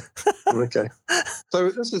 Okay. So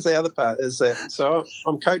this is the other part, is that, so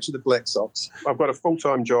I'm coach of the Black Sox. I've got a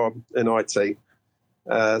full-time job in IT.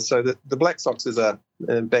 So the Black Sox is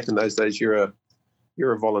back in those days, you're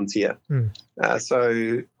a volunteer.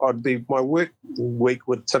 So my work week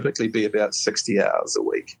would typically be about 60 hours a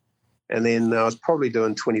week. And then I was probably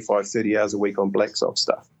doing 25, 30 hours a week on Black Sox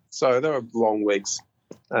stuff. So they were long weeks.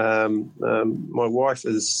 My wife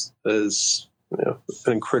is an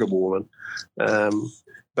incredible woman.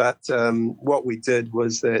 But what we did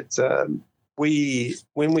was that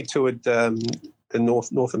when we toured in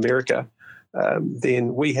North America,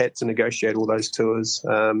 then we had to negotiate all those tours,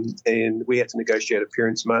 and we had to negotiate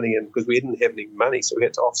appearance money, and because we didn't have any money, so we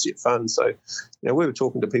had to offset funds. So, we were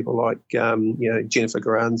talking to people like Jennifer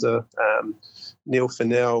Garanza, Neil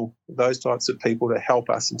Fennell, those types of people to help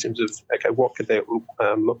us in terms of, okay, what could that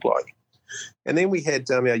look like? And then we had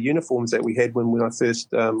our uniforms that we had when I first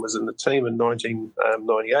was in the team in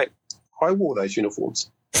 1998. I wore those uniforms,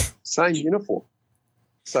 same uniform.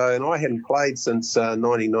 So, and I hadn't played since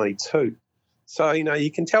 1992. So,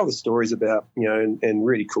 you can tell the stories about, and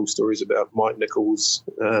really cool stories about Mike Nichols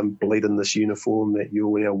bleeding this uniform that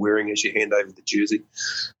you're now wearing as you hand over the jersey.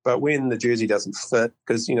 But when the jersey doesn't fit,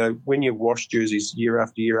 because, when you wash jerseys year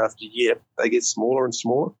after year after year, they get smaller and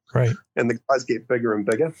smaller. Right. And the guys get bigger and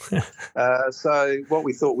bigger. So what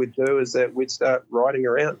we thought we'd do is that we'd start riding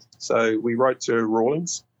around. So we wrote to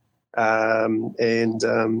Rawlings and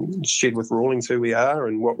shared with Rawlings who we are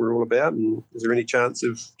and what we're all about, and is there any chance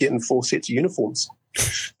of getting 4 sets of uniforms?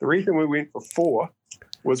 The reason we went for 4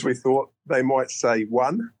 was we thought they might say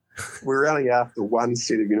 1. We're only after 1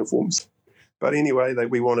 set of uniforms. But anyway,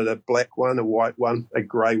 we wanted a black one, a white one, a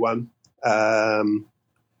grey one, and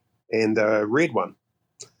a red one.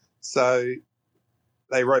 So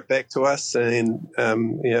they wrote back to us and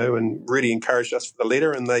and really encouraged us for the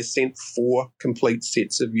letter, and they sent 4 complete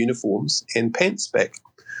sets of uniforms and pants back,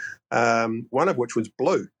 one of which was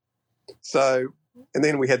blue. So, and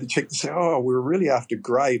then we had to check to say, we're really after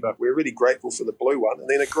grey, but we're really grateful for the blue one. And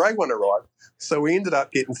then a grey one arrived. So we ended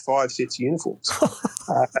up getting 5 sets of uniforms.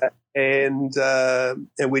 And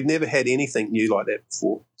we'd never had anything new like that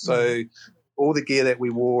before. So all the gear that we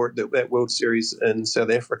wore at that World Series in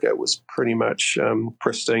South Africa was pretty much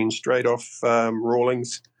pristine, straight off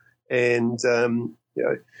Rawlings. And,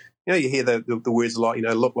 you hear the words a lot,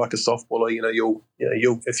 look like a softballer, you'll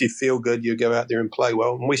if you feel good, you'll go out there and play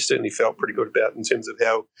well. And we certainly felt pretty good about it in terms of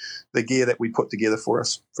how the gear that we put together for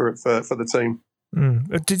us, for the team.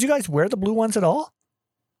 Did you guys wear the blue ones at all?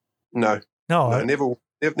 No, never.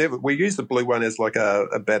 We used the blue one as like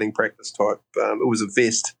a batting practice type. It was a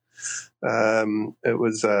vest. It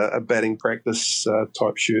was a batting practice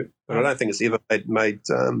type shirt, but I don't think it's ever made.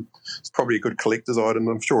 It's probably a good collector's item.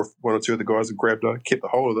 I'm sure if 1 or 2 of the guys have kept a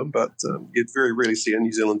hold of them, but you'd very rarely see a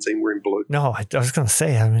New Zealand team wearing blue. No, I was going to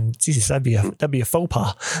say. I mean, Jesus, that'd be a faux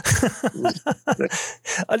pas.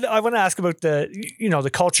 I want to ask about the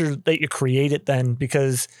culture that you created then,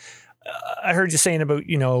 because I heard you saying about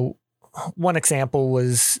one example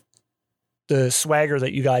was the swagger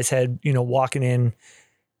that you guys had, walking in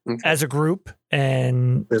as a group,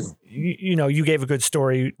 and you gave a good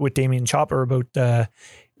story with Damien Chopper about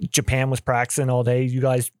Japan was practicing all day. You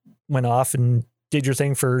guys went off and did your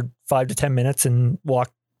thing for 5 to 10 minutes and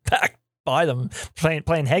walked back by them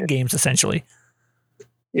playing head games essentially.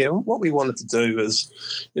 Yeah, what we wanted to do is,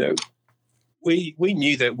 we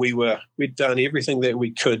knew that we'd done everything that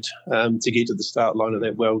we could to get to the start line of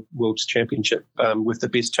that World's Championship with the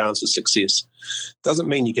best chance of success. Doesn't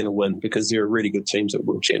mean you're going to win, because there are really good teams at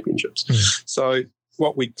World Championships. So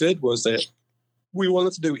what we did was that we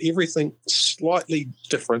wanted to do everything slightly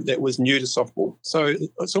different that was new to softball. So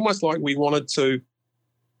it's almost like we wanted to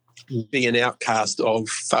be an outcast of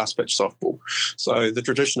fast pitch softball. So the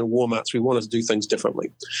traditional warm-ups, we wanted to do things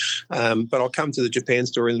differently. But I'll come to the Japan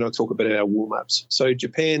story and then I'll talk about our warm-ups. So we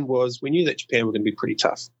knew that Japan were going to be pretty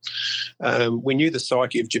tough. We knew the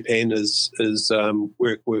psyche of Japan is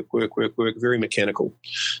work, very mechanical.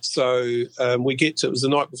 So it was the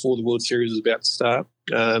night before the World Series was about to start.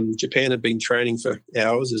 Japan had been training for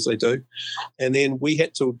hours, as they do, and then we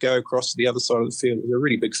had to go across to the other side of the field. It was a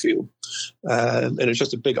really big field, and it's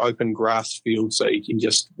just a big open grass field, so you can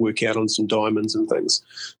just work out on some diamonds and things.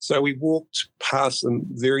 So we walked past them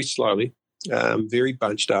very slowly, very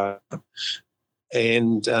bunched up,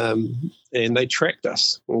 and they tracked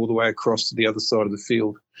us all the way across to the other side of the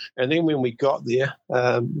field. And then when we got there,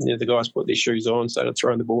 the guys put their shoes on, started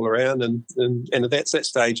throwing the ball around, and at that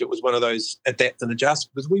stage it was one of those adapt and adjust,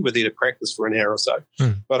 because we were there to practice for an hour or so.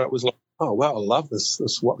 But it was like, oh wow, I love this.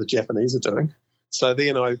 This is what the Japanese are doing. So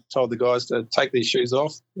then I told the guys to take their shoes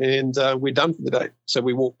off, and we're done for the day. So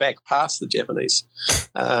we walked back past the Japanese,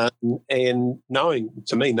 and knowing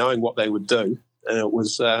what they would do. And it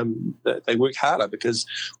was that they work harder, because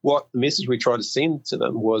what the message we tried to send to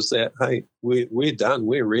them was that, hey, we're done,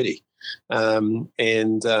 we're ready.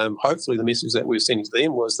 And hopefully the message that we were sending to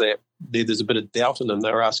them was that there's a bit of doubt in them.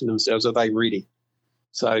 They were asking themselves, are they ready?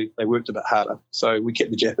 So they worked a bit harder. So we kept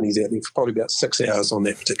the Japanese out there for probably about 6 hours on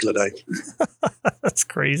that particular day. That's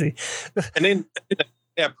crazy. And then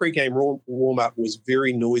our pre-game warm-up was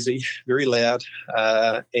very noisy, very loud,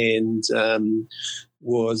 and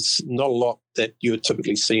was not a lot that you would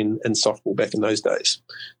typically see in softball back in those days.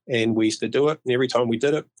 And we used to do it, and every time we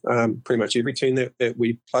did it, pretty much every team that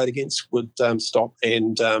we played against would stop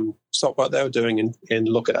what they were doing and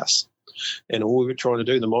look at us. And all we were trying to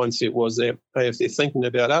do, the mindset was that, hey, if they're thinking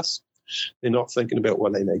about us, they're not thinking about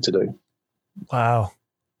what they need to do. Wow.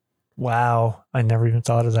 I never even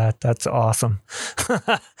thought of that. That's awesome.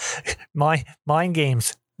 Mind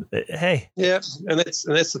games. Hey. Yeah, and that's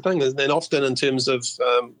the thing. And often in terms of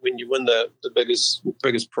when you win the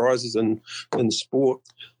biggest prizes in sport,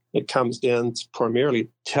 it comes down to primarily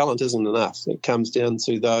talent isn't enough. It comes down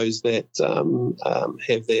to those that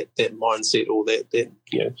have that mindset, or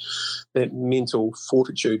that mental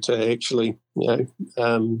fortitude to actually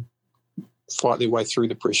fight their way through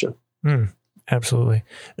the pressure. Absolutely.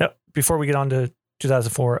 Now, before we get on to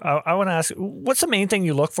 2004, I want to ask, what's the main thing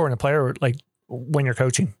you look for in a player, like when you're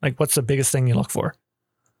coaching? Like, what's the biggest thing you look for?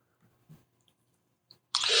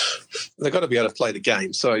 They've got to be able to play the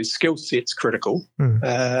game. So skill set's critical.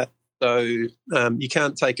 So you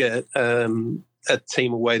can't take a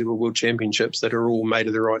team away to a World Championships that are all made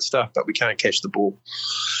of the right stuff, but we can't catch the ball.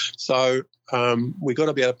 So we've got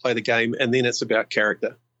to be able to play the game, and then it's about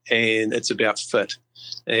character. and it's about fit.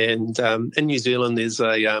 And in New Zealand, there's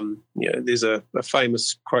a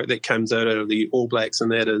famous quote that comes out of the All Blacks,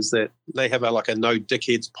 and that is that they have a no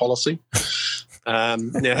dickheads policy.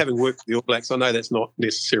 Now, having worked for the All Blacks, I know that's not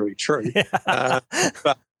necessarily true,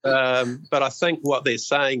 but I think what they're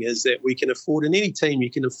saying is that we can afford, in any team, you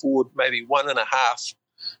can afford maybe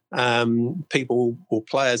 1.5 people or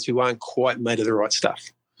players who aren't quite made of the right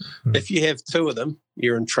stuff. Mm-hmm. If you have 2 of them,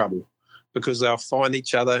 you're in trouble, because they'll find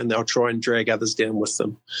each other and they'll try and drag others down with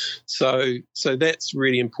them. So that's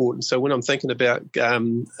really important. So when I'm thinking about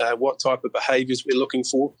what type of behaviours we're looking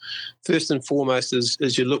for, first and foremost is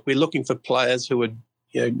we're looking for players who are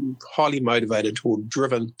highly motivated or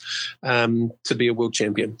driven to be a world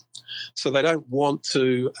champion. So they don't want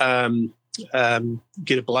to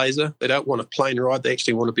get a blazer. They don't want a plane ride. They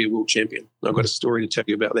actually want to be a world champion. I've got a story to tell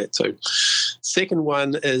you about that too. Second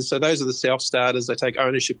one is, so those are the self-starters. They take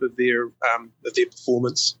ownership of their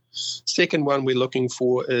performance. Second one we're looking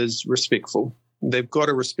for is respectful. They've got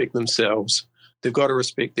to respect themselves. They've got to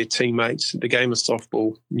respect their teammates, the game of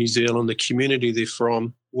softball, New Zealand, the community they're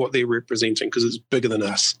from, what they're representing, because it's bigger than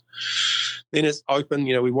us. Then it's open.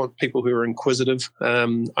 We want people who are inquisitive,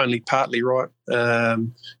 only partly right. We're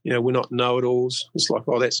not know-it-alls. It's like,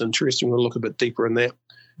 oh, that's interesting. We'll look a bit deeper in that.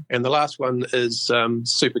 And the last one is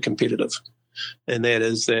super competitive. And that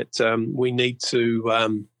is that we need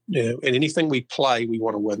to, in anything we play, we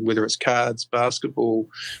want to win, whether it's cards, basketball,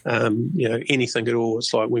 anything at all.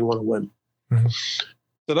 It's like we want to win. Mm-hmm.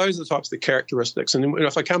 So those are the types of characteristics. And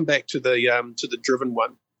if I come back to the driven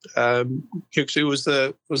one,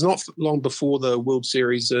 it was not long before the World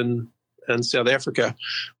Series in South Africa,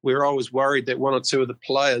 where I was worried that 1 or 2 of the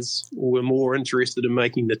players were more interested in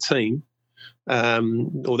making the team,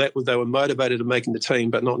 or that they were motivated in making the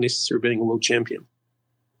team, but not necessarily being a world champion.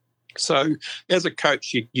 So as a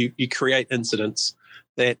coach, you create incidents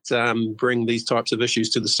that bring these types of issues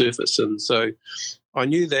to the surface. And so I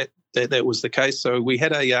knew that was the case. So we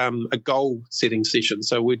had a goal setting session.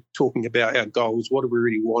 So we're talking about our goals. What do we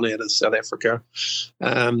really want out of South Africa?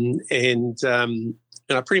 And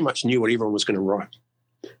I pretty much knew what everyone was going to write.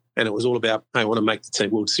 And it was all about, I want to make the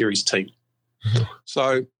World Series team. Mm-hmm.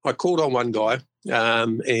 So I called on one guy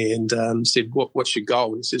and said, what's your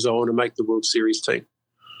goal? And he says, I want to make the World Series team.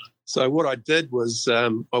 So what I did was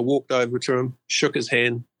I walked over to him, shook his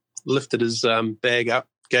hand, lifted his bag up,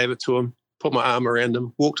 gave it to him, put my arm around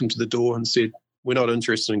him, walked him to the door and said, we're not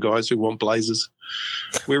interested in guys who want blazers.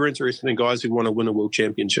 We're interested in guys who want to win a world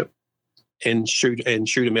championship and shoot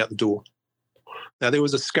him out the door. Now, there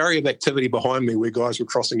was a scurry of activity behind me where guys were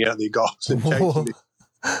crossing out their goals and changing them.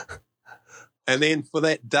 And then for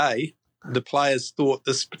that day, the players thought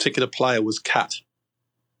this particular player was cut.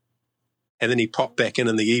 And then he popped back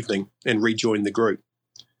in the evening and rejoined the group.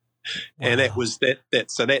 Wow. And that was that.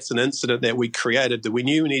 So that's an incident that we created, that we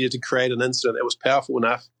knew we needed to create an incident that was powerful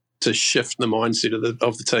enough to shift the mindset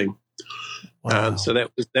of the team. Wow. So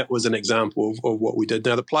that was an example of what we did.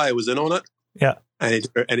 Now, the player was in on it. Yeah. And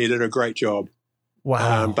he did a great job.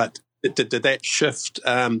 Wow. But did that shift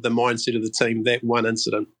the mindset of the team, that one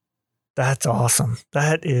incident? That's awesome.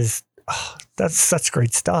 That's such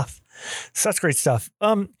great stuff. Such great stuff.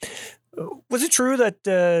 Was it true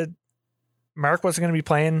that Mark wasn't going to be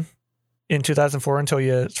playing in 2004 until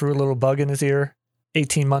you threw a little bug in his ear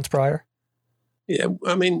 18 months prior? Yeah,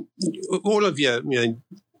 I mean, all of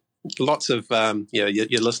lots of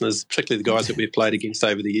your listeners, particularly the guys that we've played against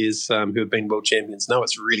over the years who have been world champions, know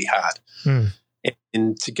it's really hard.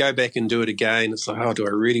 And to go back and do it again, it's like, oh, do I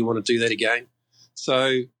really want to do that again?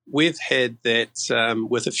 So we've had that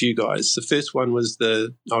with a few guys. The first one was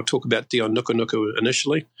I'll talk about Dion Nuku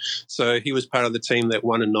initially. So he was part of the team that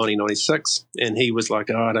won in 1996, and he was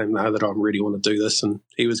like, oh, I don't know that I really want to do this. And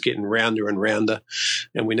he was getting rounder and rounder,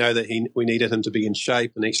 and we know that we needed him to be in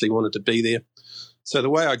shape and actually wanted to be there. So the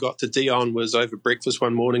way I got to Dion was over breakfast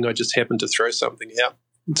one morning. I just happened to throw something out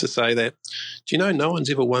to say that, do you know no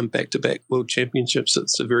one's ever won back-to-back world championships?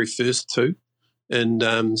 It's the very first two.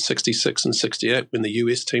 In 66 and 68 when the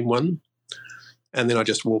US team won. And then I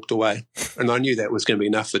just walked away. And I knew that was going to be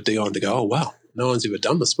enough for Dion to go, oh, wow, no one's ever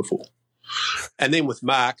done this before. And then with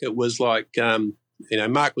Mark, it was like,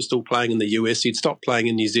 Mark was still playing in the US. He'd stopped playing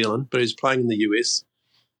in New Zealand, but he was playing in the US.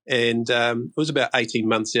 And it was about 18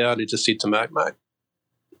 months out. I just said to Mark,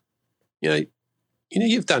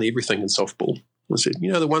 you've done everything in softball. I said,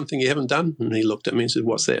 the one thing you haven't done? And he looked at me and said,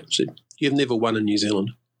 what's that? I said, you've never won in New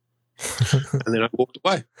Zealand. And then I walked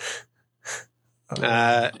away.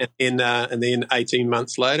 And then 18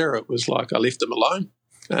 months later, it was like I left him alone.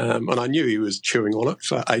 And I knew he was chewing on it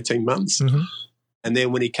for 18 months. Mm-hmm. And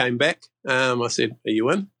then when he came back, I said, are you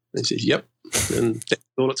in? And he said, yep. and that's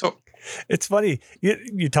all it took. It's funny.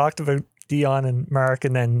 You talked about Dion and Mark,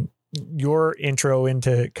 and then your intro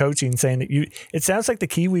into coaching, saying that it sounds like the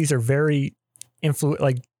Kiwis are very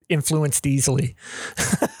influenced easily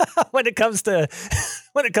when it comes to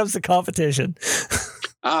competition.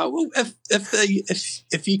 Well,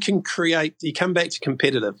 if you can create, you come back to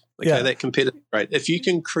competitive. Okay, that competitive rate. If you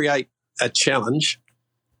can create a challenge,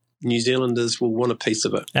 New Zealanders will want a piece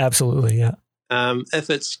of it. Absolutely, yeah. If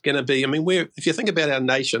it's going to be, I mean, if you think about our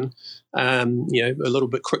nation, a little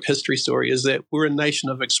bit quick history story is that we're a nation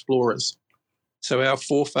of explorers. So our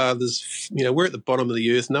forefathers, we're at the bottom of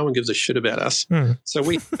the earth. No one gives a shit about us. So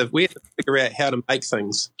we have to figure out how to make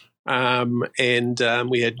things.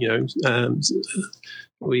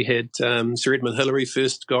 We had Sir Edmund Hillary,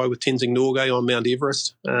 first guy with Tenzing Norgay on Mount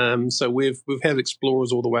Everest. So we've had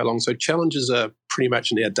explorers all the way along. So challenges are pretty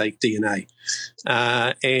much in our DNA,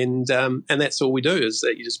 and that's all we do is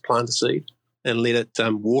that you just plant a seed and let it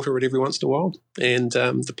water it every once in a while, and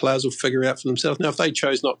the players will figure out for themselves. Now, if they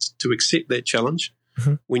chose not to accept that challenge,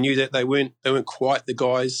 we knew that they weren't quite the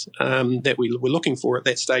guys that we were looking for at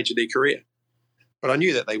that stage of their career. But I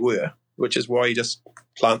knew that they were, which is why you just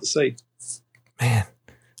plant the seed. Man,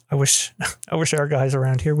 I wish our guys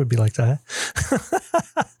around here would be like that.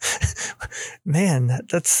 Man,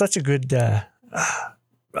 that's such a good. I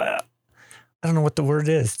don't know what the word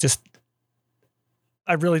is.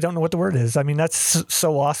 I really don't know what the word is. I mean, that's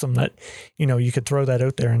so awesome that you could throw that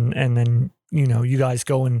out there and then you guys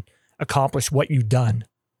go and accomplish what you've done.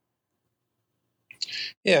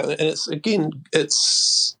 Yeah, and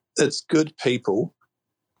it's good people,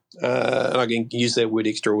 and I can use that word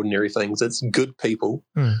extraordinary things. It's good people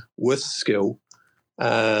with skill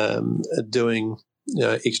doing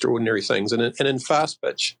extraordinary things. And in fast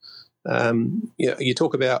pitch, you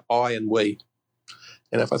talk about I and we.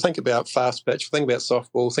 And if I think about fast pitch, think about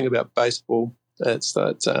softball, think about baseball, it's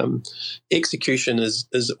that execution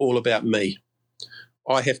is all about me.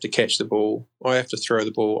 I have to catch the ball, I have to throw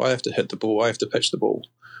the ball, I have to hit the ball, I have to pitch the ball.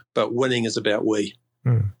 But winning is about we.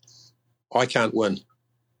 I can't win.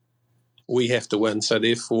 We have to win. So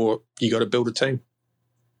therefore, you got to build a team.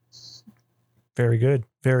 Very good.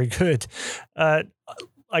 Very good. I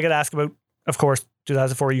got to ask about, of course,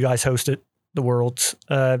 2004, you guys hosted the Worlds.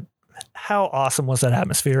 How awesome was that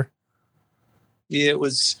atmosphere? Yeah, it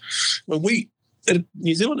was. New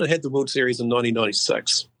Zealand had the World Series in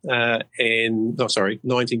 1996,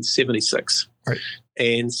 1976. Right.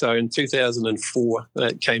 And so in 2004,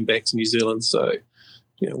 it came back to New Zealand. So,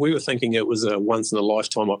 we were thinking it was a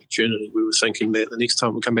once-in-a-lifetime opportunity. We were thinking that the next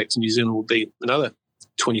time we come back to New Zealand will be another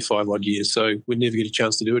 25-odd years, so we'd never get a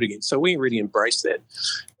chance to do it again. So we really embraced that.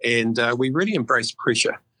 And we really embraced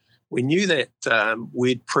pressure. We knew that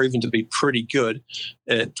we'd proven to be pretty good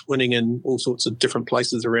at winning in all sorts of different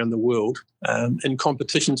places around the world in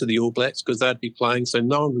competition to the All Blacks because they'd be playing, so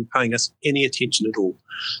no one would be paying us any attention at all.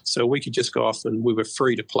 So we could just go off and we were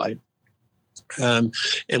free to play. And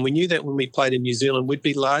we knew that when we played in New Zealand, we'd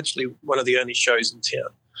be largely one of the only shows in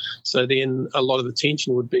town. So then a lot of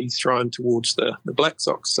attention would be thrown towards the Black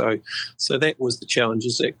Sox. So that was the challenge,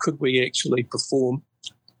 is that could we actually perform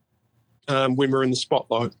when we're in the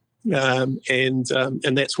spotlight? And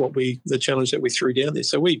that's what the challenge that we threw down there.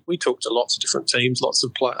 So we talked to lots of different teams, lots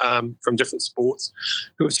of from different sports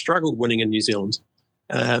who have struggled winning in New Zealand.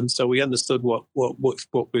 So we understood what worked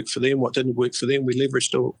for them, what didn't work for them. We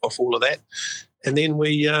leveraged off all of that, and then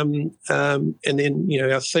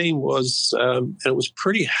our theme was, and it was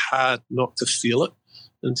pretty hard not to feel it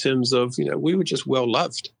in terms of we were just well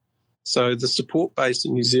loved. So the support base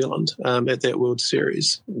in New Zealand at that World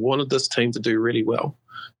Series wanted this team to do really well.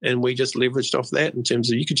 And we just leveraged off that in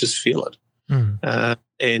terms of you could just feel it.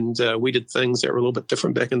 And we did things that were a little bit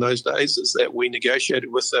different back in those days, is that we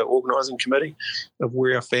negotiated with the organising committee of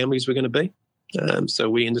where our families were going to be. So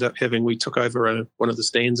we ended up we took over one of the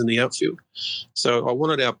stands in the outfield. So I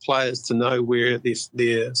wanted our players to know where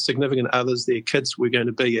their significant others, their kids were going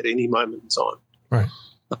to be at any moment in time. Right.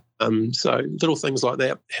 So little things like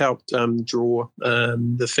that helped draw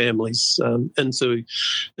the families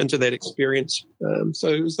into that experience. So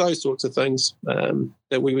it was those sorts of things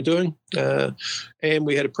that we were doing, and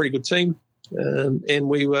we had a pretty good team. And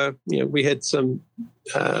we were, we had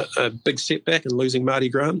a big setback in losing Marty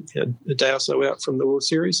Grant a day or so out from the World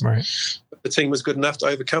Series. Right. But the team was good enough to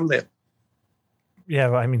overcome that.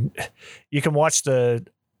 Yeah, I mean, you can go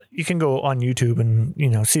on YouTube and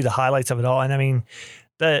see the highlights of it all, and I mean.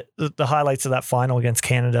 The highlights of that final against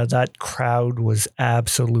Canada, that crowd was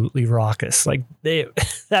absolutely raucous. Like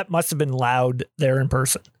that must have been loud there in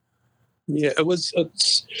person. Yeah, it was.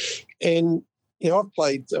 And I've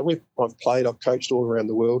coached all around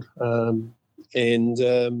the world. and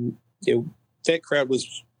that crowd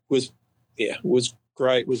was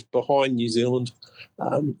great. Was behind New Zealand.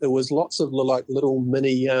 There was lots of like little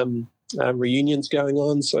mini reunions going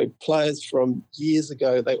on. So players from years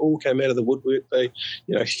ago, they all came out of the woodwork. They,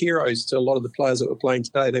 heroes to a lot of the players that were playing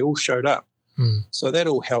today. They all showed up. So that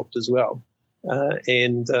all helped as well. But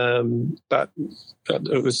it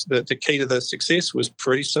was the key to the success was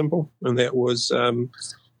pretty simple, and that was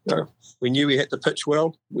we knew we had to pitch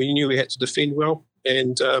well, we knew we had to defend well,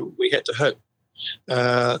 and we had to hit.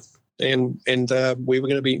 And we were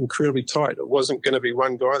going to be incredibly tight. It wasn't going to be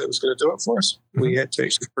one guy that was going to do it for us. We had to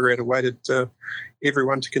actually figure out a way to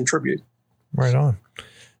everyone to contribute. Right on.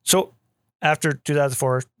 So after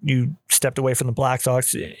 2004, you stepped away from the Black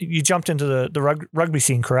Sox. You jumped into the rugby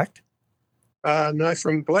scene, correct? No,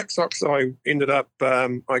 from Black Sox, I ended up,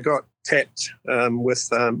 I got tapped with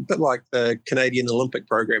a bit like the Canadian Olympic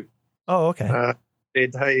program. Oh, okay.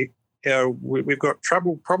 Said, hey, we've got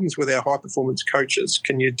problems with our high-performance coaches.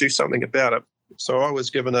 Can you do something about it? So I was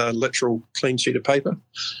given a literal clean sheet of paper,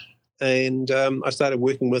 and I started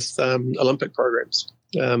working with Olympic programs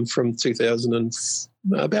from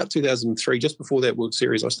about 2003, just before that World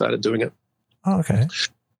Series. I started doing it. Oh, okay.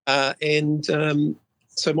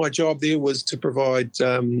 So my job there was to provide,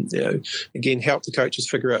 again, help the coaches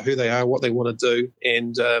figure out who they are, what they want to do,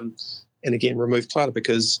 and again, remove clutter,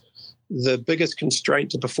 because the biggest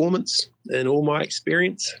constraint to performance in all my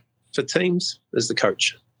experience for teams is the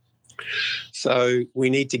coach. So we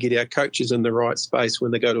need to get our coaches in the right space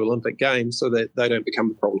when they go to Olympic Games so that they don't become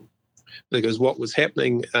the problem. Because what was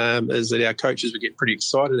happening is that our coaches would get pretty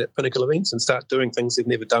excited at pinnacle events and start doing things they've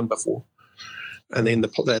never done before. And then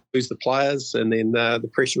they'd lose the players, and then the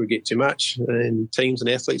pressure would get too much, and teams and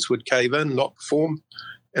athletes would cave in, not perform,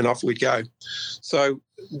 and off we'd go. So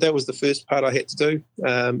that was the first part I had to do,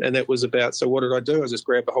 and that was about, so what did I do? I just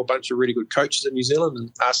grabbed a whole bunch of really good coaches in New Zealand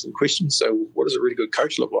and asked them questions. So what does a really good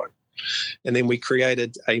coach look like? And then we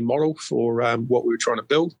created a model for what we were trying to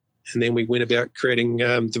build. And then we went about creating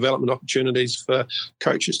development opportunities for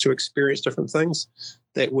coaches to experience different things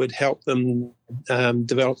that would help them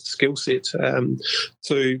develop the skill set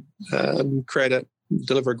to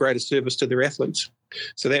deliver a greater service to their athletes.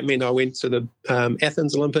 So that meant I went to the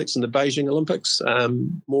Athens Olympics and the Beijing Olympics,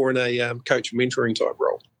 more in a coach mentoring type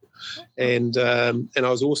role. And I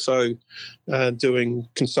was also doing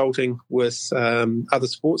consulting with other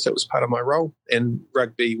sports. That was part of my role. And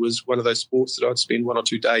rugby was one of those sports that I'd spend 1 or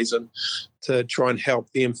 2 days in to try and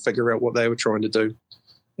help them figure out what they were trying to do.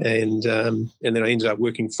 And then I ended up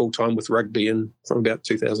working full time with rugby from about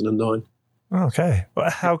 2009. Okay. Well,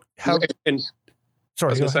 how? And Sorry,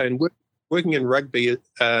 I was going to say, and working in rugby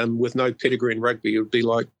with no pedigree in rugby, it would be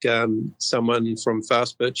like someone from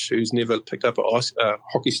fast pitch who's never picked up a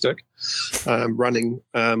hockey stick, running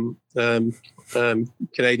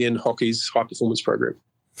Canadian hockey's high performance program.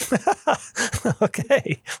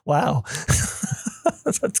 Okay. Wow.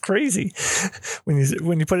 That's crazy. When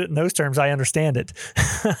you put it in those terms, I understand it.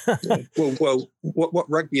 Yeah. Well, what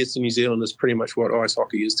rugby is to New Zealand is pretty much what ice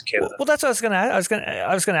hockey is to Canada. Well, that's what I was going to. I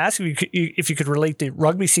was going to ask you if you could relate the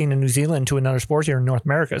rugby scene in New Zealand to another sport here in North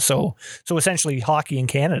America. So essentially, hockey in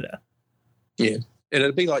Canada. Yeah, and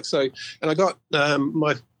it'd be like so. And I got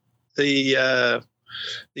the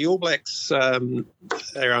All Blacks are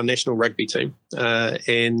our national rugby team,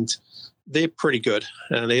 and they're pretty good.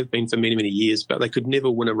 They have been for many, many years, but they could never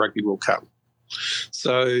win a Rugby World Cup.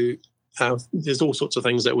 So there's all sorts of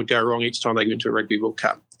things that would go wrong each time they go into a Rugby World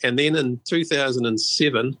Cup. And then in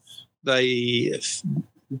 2007, they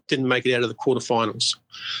didn't make it out of the quarterfinals.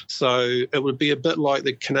 So it would be a bit like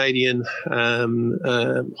the Canadian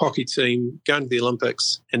hockey team going to the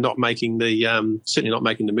Olympics and not making certainly not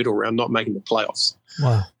making the medal round, not making the playoffs.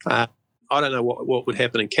 Wow. I don't know what would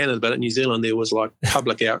happen in Canada, but in New Zealand there was like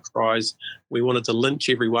public outcries. We wanted to lynch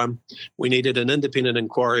everyone. We needed an independent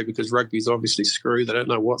inquiry because rugby's obviously screwed. They don't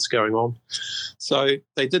know what's going on. So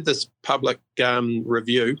they did this public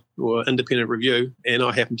review or independent review, and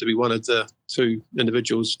I happened to be one of the 2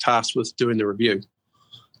 individuals tasked with doing the review.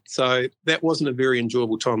 So that wasn't a very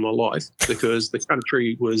enjoyable time in my life because the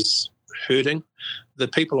country was hurting. The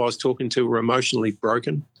people I was talking to were emotionally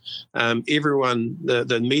broken. Everyone,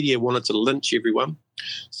 the media wanted to lynch everyone.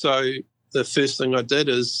 So the first thing I did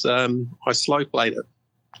is I slow played it.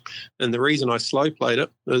 And the reason I slow played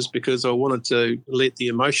it is because I wanted to let the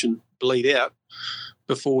emotion bleed out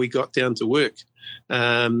before we got down to work.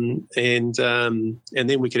 And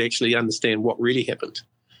then we could actually understand what really happened.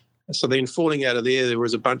 So then falling out of there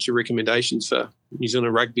was a bunch of recommendations for New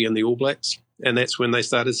Zealand Rugby and the All Blacks. And that's when they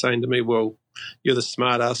started saying to me, well, you're the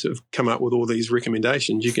smart ass who've come up with all these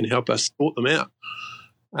recommendations. You can help us sort them out.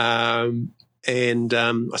 And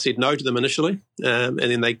I said no to them initially, and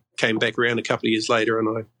then they came back around a couple of years later, and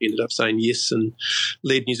I ended up saying yes and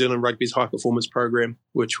led New Zealand Rugby's high performance program,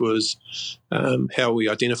 which was how we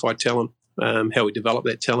identified talent, how we develop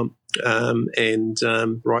that talent, and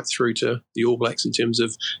right through to the All Blacks in terms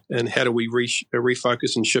of and how do we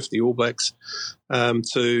refocus and shift the All Blacks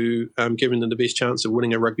to giving them the best chance of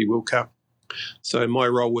winning a Rugby World Cup. So my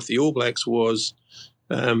role with the All Blacks was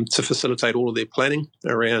to facilitate all of their planning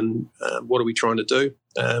around what are we trying to do,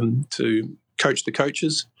 to coach the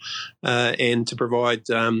coaches, and to provide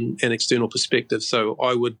an external perspective. So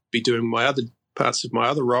I would be doing my other parts of my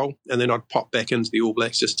other role, and then I'd pop back into the All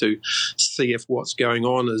Blacks just to see if what's going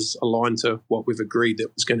on is aligned to what we've agreed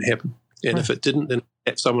that was going to happen. And if it didn't, then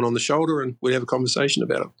I'd tap someone on the shoulder and we'd have a conversation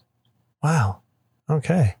about it. Wow.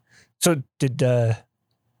 Okay. So did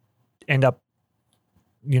end up,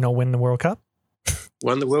 win the World Cup?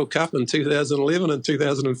 Won the World Cup in 2011 and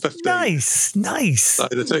 2015. Nice. So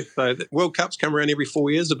the World Cups come around every 4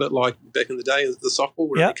 years, a bit like back in the day, the softball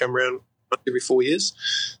would only come around every 4 years.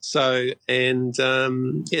 So and all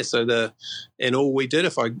we did,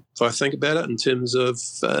 if I think about it, in terms of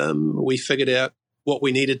we figured out what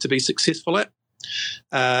we needed to be successful at,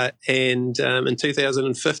 and in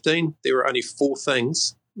 2015 there were only 4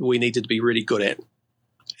 things we needed to be really good at,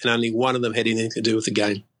 and only one of them had anything to do with the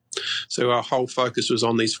game. So our whole focus was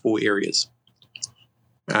on these 4 areas,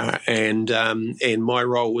 and my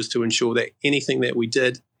role was to ensure that anything that we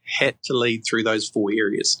did had to lead through those 4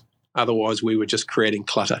 areas. Otherwise, we were just creating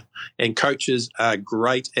clutter. And coaches are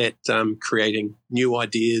great at creating new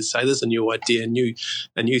ideas. Say there's a new idea,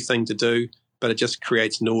 a new thing to do, but it just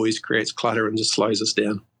creates noise, creates clutter, and just slows us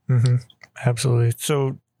down. Mm-hmm. Absolutely.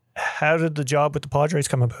 So, how did the job with the Padres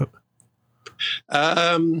come about?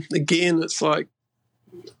 Again, it's like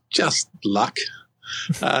just luck.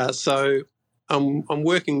 So I'm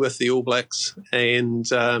working with the All Blacks, and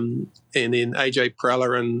then AJ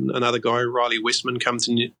Preller and another guy, Riley Westman,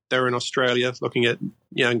 they're in Australia looking at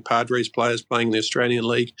young Padres players playing in the Australian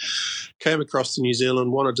League. Came across to New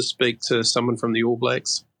Zealand, wanted to speak to someone from the All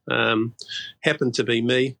Blacks. Happened to be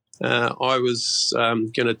me. I was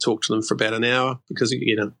going to talk to them for about an hour because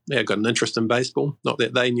they've got an interest in baseball. Not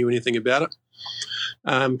that they knew anything about it,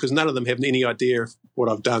 because none of them have any idea of what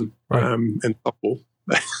I've done in football.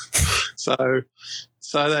 So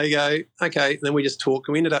they go, okay. Then we just talk,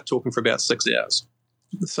 and we ended up talking for about 6 hours.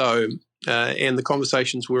 So and the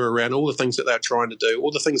conversations were around all the things that they're trying to do,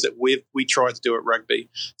 all the things that we tried to do at rugby,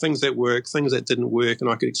 things that worked, things that didn't work, and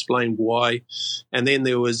I could explain why. And then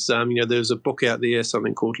there was, there's a book out there,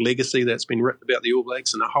 something called Legacy, that's been written about the All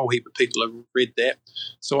Blacks, and a whole heap of people have read that.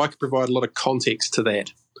 So I could provide a lot of context to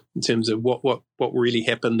that in terms of what really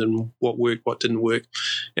happened and what worked, what didn't work,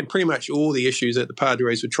 and pretty much all the issues that the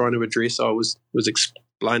Padres were trying to address, I was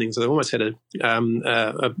explaining. So they almost had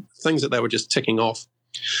things that they were just ticking off.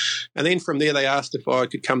 And then from there, they asked if I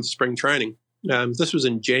could come to spring training. This was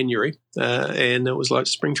in January, and it was like,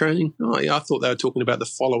 spring training? Oh, yeah, I thought they were talking about the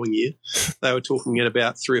following year. They were talking in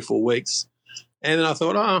about 3 or 4 weeks. And then I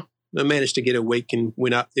thought, I managed to get a week and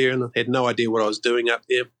went up there, and I had no idea what I was doing up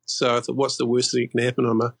there. So I thought, what's the worst thing that can happen?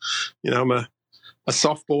 I'm a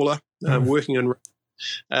softballer working on.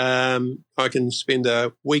 I can spend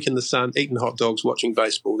a week in the sun eating hot dogs, watching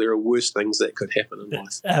baseball. There are worse things that could happen in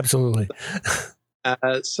life. Absolutely.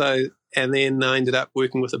 And then I ended up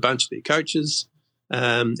working with a bunch of their coaches,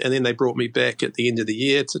 and then they brought me back at the end of the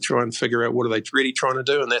year to try and figure out what are they really trying to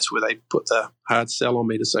do, and that's where they put the hard sell on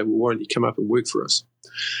me to say, well, why don't you come up and work for us?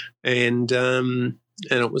 And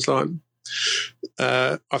it was like,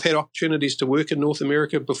 I've had opportunities to work in North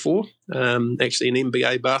America before, actually an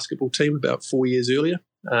NBA basketball team about 4 years earlier.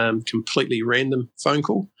 Completely random phone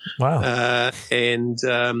call. Wow. But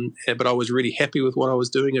I was really happy with what I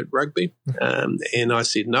was doing at rugby, and I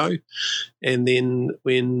said no. And then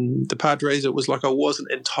when the Padres, it was like I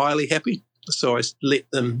wasn't entirely happy, so I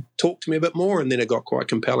let them talk to me a bit more, and then it got quite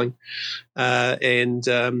compelling. And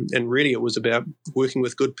really it was about working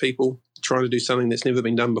with good people, trying to do something that's never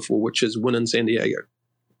been done before, which is win in San Diego.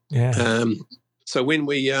 Yeah. So when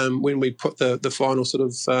we put the final sort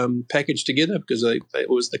of package together, because it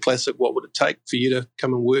was the classic, what would it take for you to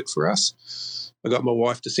come and work for us? I got my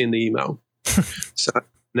wife to send the email. So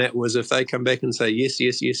that was, if they come back and say yes,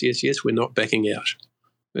 we're not backing out.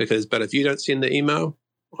 But if you don't send the email,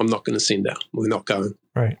 I'm not going to send out. We're not going.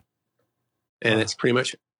 Right. And that's pretty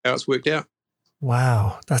much how it's worked out.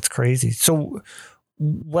 Wow, that's crazy. So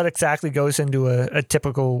what exactly goes into a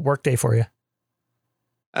typical workday for you?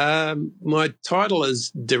 My title is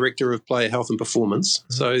Director of Player Health and Performance.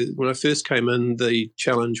 Mm-hmm. So when I first came in, the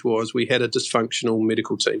challenge was we had a dysfunctional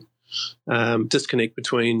medical team. disconnect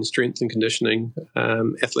between strength and conditioning,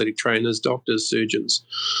 athletic trainers, doctors, surgeons.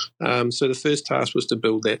 So the first task was to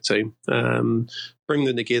build that team, bring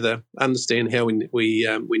them together, understand how we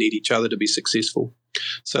need each other to be successful.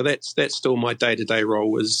 So that's still my day-to-day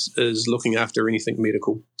role is looking after anything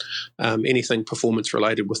medical, anything performance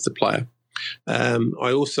related with the player.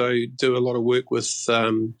 I also do a lot of work with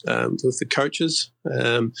the coaches,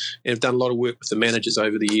 and have done a lot of work with the managers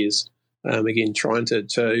over the years. Again, trying to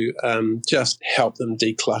just help them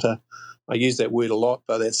declutter. I use that word a lot,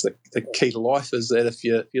 but that's the key to life. Is that if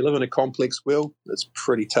you live in a complex world, it's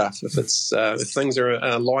pretty tough. If things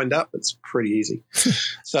are lined up, it's pretty easy.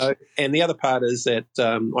 So, and the other part is that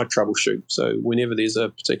I troubleshoot. So whenever there's a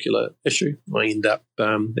particular issue, I end up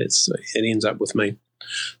it ends up with me.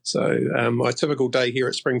 So my typical day here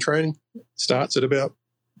at spring training starts at about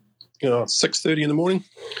 6:30 in the morning,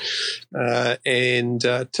 and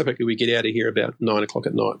typically we get out of here about 9 o'clock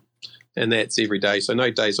at night, and that's every day. So no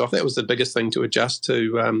days off. That was the biggest thing to adjust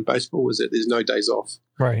to baseball, was that there's no days off,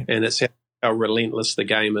 right? And it's how relentless the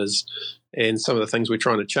game is. And some of the things we're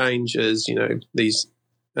trying to change is these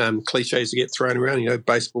cliches that get thrown around.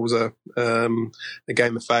 Baseball's a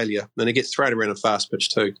game of failure, and it gets thrown around in fast pitch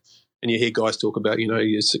too. And you hear guys talk about,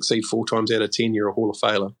 you succeed 4 times out of 10, you're a Hall of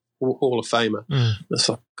Famer. It's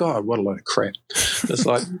like, God, what a load of crap. It's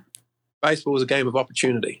like, baseball is a game of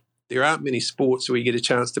opportunity. There aren't many sports where you get a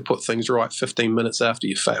chance to put things right 15 minutes after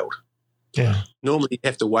you failed. Yeah. Normally you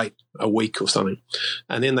have to wait a week or something.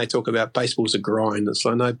 And then they talk about baseball's a grind. It's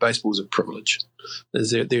like, no, baseball's a privilege.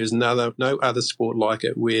 There's no other sport like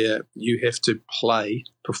it where you have to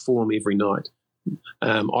perform every night.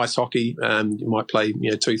 Ice hockey, you might play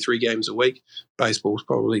 2-3 games a week. Baseball's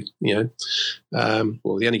probably they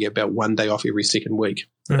only get about 1 day off every second week.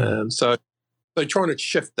 So trying to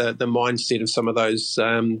shift the mindset of some of those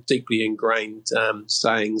deeply ingrained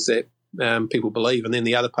sayings that people believe. And then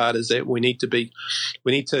the other part is that we need to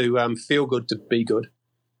feel good to be good,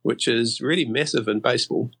 which is really massive in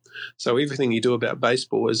baseball. So everything you do about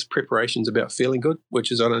baseball is preparations about feeling good,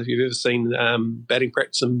 which is, I don't know if you've ever seen batting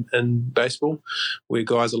practice in baseball, where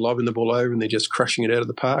guys are lobbing the ball over and they're just crushing it out of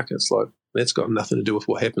the park. It's like, that's got nothing to do with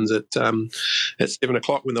what happens at 7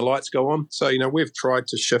 o'clock when the lights go on. So, we've tried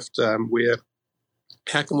to shift where,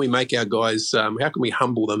 how can we make our guys, how can we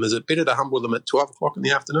humble them? Is it better to humble them at 12 o'clock in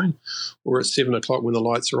the afternoon or at 7 o'clock when the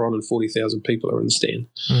lights are on and 40,000 people are in the stand?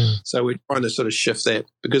 So we're trying to sort of shift that,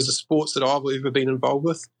 because the sports that I've ever been involved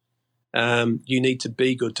with, you need to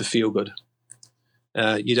be good to feel good.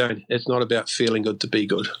 It's not about feeling good to be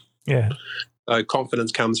good. Yeah. So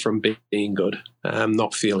confidence comes from being good,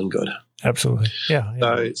 not feeling good. Absolutely.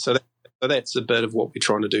 Yeah. So that's a bit of what we're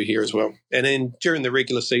trying to do here as well. And then during the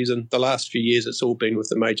regular season, the last few years, it's all been with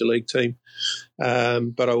the major league team.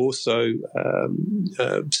 But I also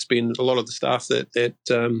spend a lot of the staff that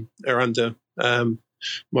are under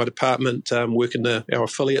my department working our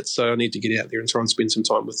affiliates. So I need to get out there and try and spend some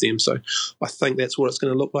time with them. So I think that's what it's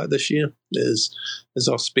going to look like this year is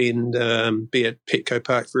I'll spend, be at Petco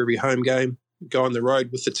Park for every home game, go on the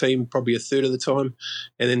road with the team probably a third of the time,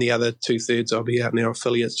 and then the other 2/3 I'll be out in our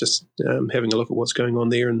affiliates just having a look at what's going on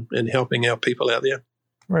there and helping our people out there.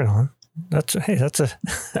 Right on.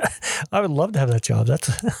 I would love to have that job.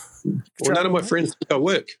 Well, none of my friends think I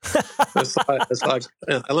work. It's like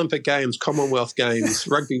Olympic Games, Commonwealth Games,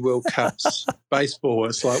 Rugby World Cups, baseball.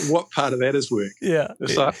 It's like, what part of that is work? Yeah.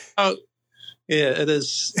 It's like, oh, yeah, it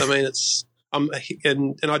is. I mean,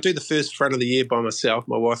 and I do the first front of the year by myself.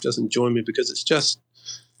 My wife doesn't join me because it's just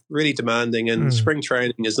really demanding, and spring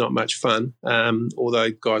training is not much fun.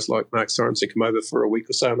 Although guys like Mark Sorensen come over for a week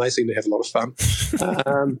or so, and they seem to have a lot of fun.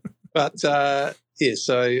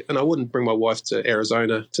 And I wouldn't bring my wife to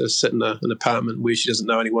Arizona to sit in an apartment where she doesn't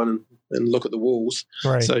know anyone and look at the walls.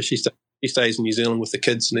 Right. So she stays in New Zealand with the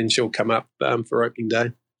kids, and then she'll come up for opening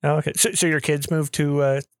day. Oh, okay. So your kids moved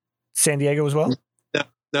to San Diego as well?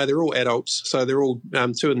 No, they're all adults. So they're all, 2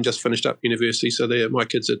 of them just finished up university. So my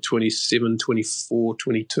kids are 27, 24,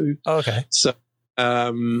 22. Oh, okay. So,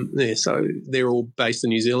 so they're all based in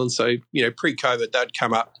New Zealand. So, pre-COVID, they'd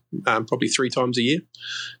come up probably 3 times a year.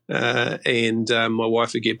 And my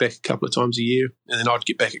wife would get back a couple of times a year, and then I'd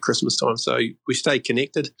get back at Christmas time. So we stay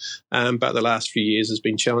connected. But the last few years has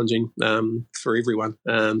been challenging for everyone.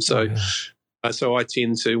 So I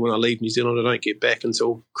tend to, when I leave New Zealand, I don't get back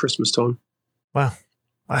until Christmas time.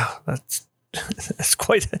 Wow, that's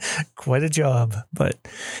quite a job, but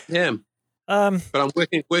yeah. But I'm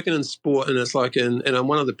working in sport, and it's like, and I'm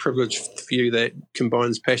one of the privileged few that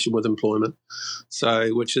combines passion with employment.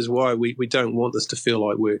 So, which is why we don't want this to feel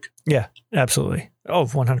like work. Yeah, absolutely. Oh,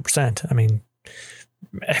 100%. I mean,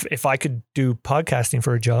 if I could do podcasting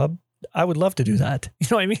for a job, I would love to do that. You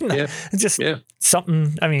know what I mean? Yeah. It's just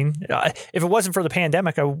something. I mean, if it wasn't for the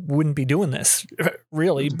pandemic, I wouldn't be doing this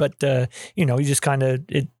really. But you know, you just kind of,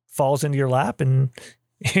 it falls into your lap, and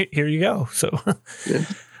here you go. So,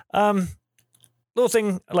 little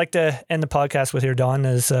thing I like to end the podcast with here, Don,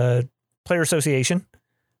 is player association.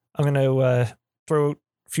 I'm going to throw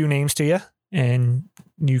a few names to you, and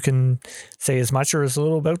you can say as much or as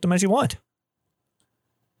little about them as you want.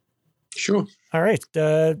 Sure. All right.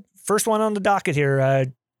 First one on the docket here,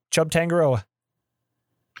 Chub Tangaroa.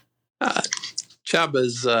 Chubb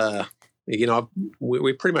is,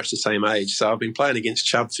 we're pretty much the same age, so I've been playing against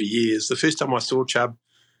Chubb for years. The first time I saw Chubb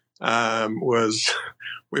was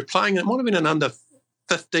we're playing, it might have been an under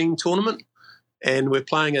 15 tournament, and we're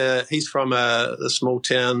playing he's from a small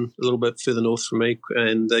town a little bit further north from me,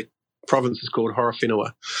 and the province is called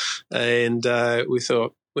Horowhenua. And we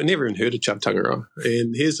thought, we'd never even heard of Chub Tangaroa.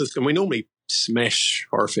 And here's this, and we normally smash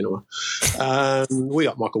Horowhenua. We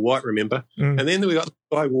got Michael White, remember? And then we got the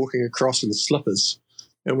guy walking across in slippers.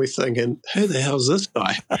 And we're thinking, who the hell's this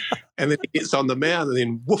guy? And then he gets on the mound, and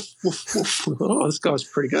then woof, woof, woof. Oh, this guy's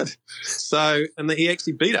pretty good. So, and then he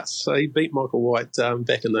actually beat us. So he beat Michael White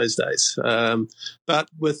back in those days. But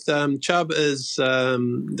with Chubb,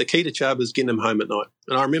 the key to Chubb is getting him home at night.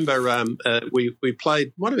 And I remember we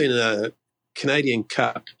played, might have been a Canadian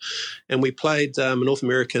Cup, and we played a North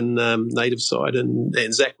American native side, and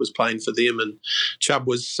Zach was playing for them, and Chubb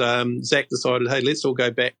was Zach decided, hey, let's all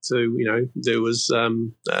go back to, there was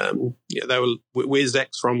they were, where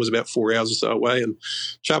Zach's from was about 4 hours or so away, and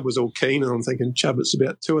Chubb was all keen, and I'm thinking, Chubb, it's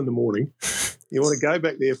about 2 a.m. You want to go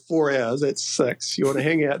back there 4 hours, that's 6. You want to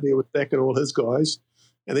hang out there with Zach and all his guys,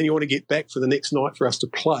 and then you want to get back for the next night for us to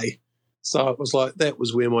play. So it was like, that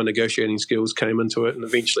was where my negotiating skills came into it. And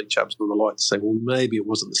eventually Chubb's on the light to say, well, maybe it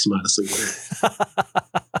wasn't the smartest thing to do.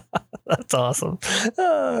 That's awesome.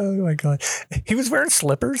 Oh, my God. He was wearing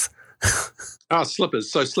slippers?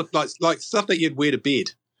 Slippers. So like stuff that you'd wear to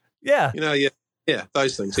bed. Yeah. Yeah,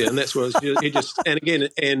 those things. Yeah, and that's what you just, and again,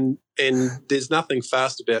 and there's nothing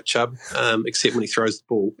fast about Chubb except when he throws the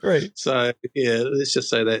ball. Right. So yeah, let's just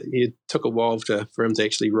say that it took a while for him to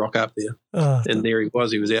actually rock up there, and there he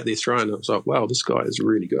was. He was out there throwing. It was like, wow, this guy is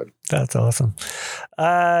really good. That's awesome.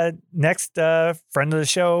 Next, friend of the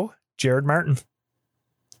show, Jared Martin.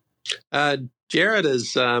 Jared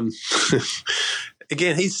is again,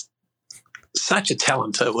 he's such a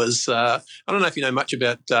talent. It was I don't know if you know much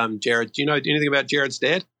about Jared. Do you know anything about Jared's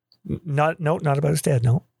dad? Not about his dad,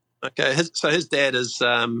 no. Okay, his dad is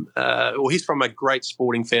he's from a great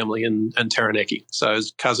sporting family in Taranaki. So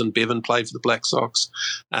his cousin Bevan played for the Black Sox.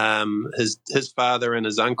 His father and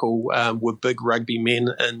his uncle were big rugby men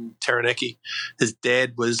in Taranaki. His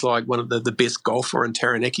dad was like one of the best golfer in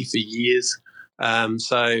Taranaki for years.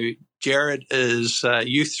 So Jared is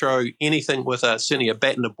you throw anything with certainly a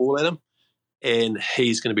bat and a ball at him, and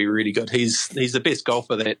he's going to be really good. He's the best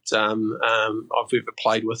golfer that I've ever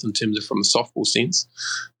played with in terms of from the softball sense.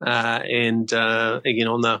 And again,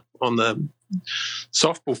 on the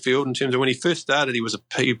softball field, in terms of when he first started, he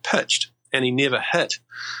pitched and he never hit.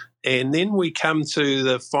 And then we come to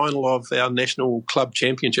the final of our national club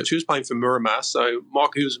championships. He was playing for Miramar, so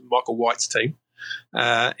he was Michael White's team.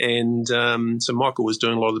 So Michael was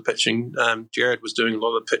doing a lot of the pitching. Jared was doing a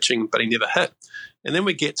lot of the pitching, but he never hit. And then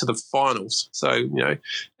we get to the finals. So,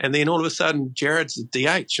 and then all of a sudden Jared's a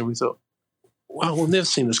DH, and we thought, wow, we've never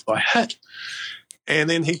seen this guy hit. And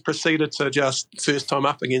then he proceeded to just first time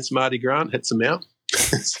up against Marty Grant, hits him out.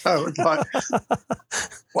 So it's like,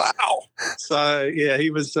 wow. So yeah,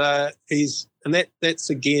 he was, and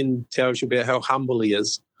that's again tells you about how humble he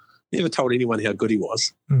is. Never told anyone how good he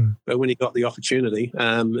was, but when he got the opportunity,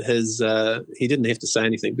 he didn't have to say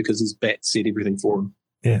anything because his bat said everything for him.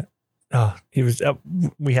 Yeah. Oh, he was.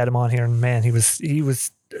 We had him on here, and man, he was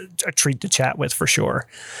a treat to chat with for sure.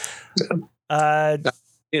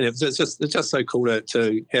 It's just so cool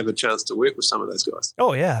to have a chance to work with some of those guys.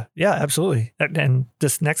 Oh yeah, absolutely. And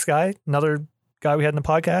this next guy, another guy we had in the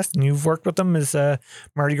podcast, and you've worked with him, is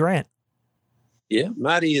Marty Grant. Yeah,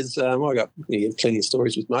 Marty is. I got plenty of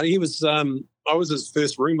stories with Marty. He was. I was his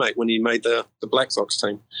first roommate when he made the Black Sox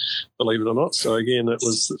team, believe it or not. So again, it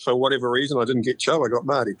was for whatever reason I didn't get Chubb, I got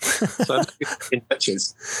Marty. So in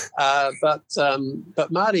pitches,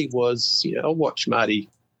 but Marty was. I watched Marty.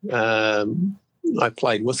 I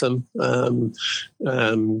played with him,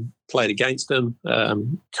 played against him,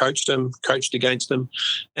 coached against him.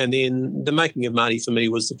 And then the making of Marty for me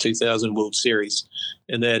was the 2000 World Series.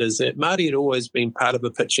 And that is that Marty had always been part of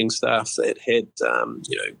a pitching staff that had,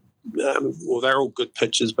 they're all good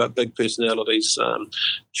pitchers, but big personalities.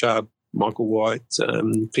 Chubb, Michael White,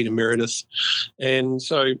 Peter Meredith. And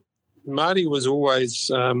so Marty was always,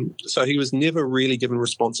 so he was never really given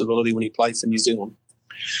responsibility when he played for New Zealand.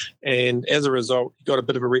 And as a result, he got a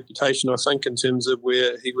bit of a reputation, I think, in terms of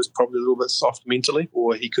where he was probably a little bit soft mentally,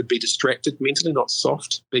 or he could be distracted mentally, not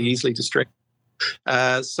soft, be easily distracted.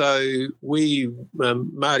 So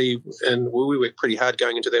Marty and we worked pretty hard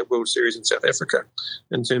going into that World Series in South Africa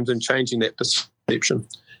in terms of changing that perception.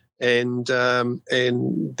 And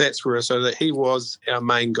that's where, so that he was our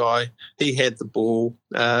main guy. He had the ball,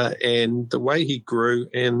 and the way he grew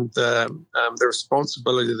and the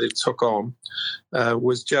responsibility that he took on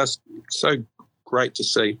was just so great to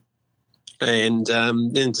see. And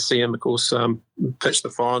then to see him, of course, pitch the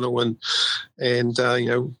final and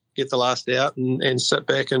get the last out and sit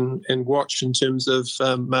back and watch in terms of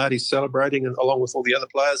Marty celebrating and along with all the other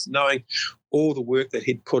players, knowing all the work that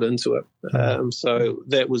he'd put into it. So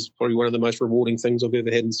that was probably one of the most rewarding things I've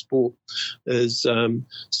ever had in sport, is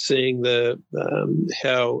seeing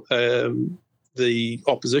how the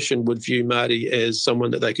opposition would view Marty as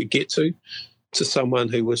someone that they could get to someone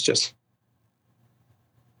who was just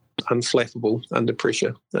unflappable under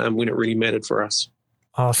pressure when it really mattered for us.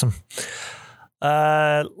 Awesome.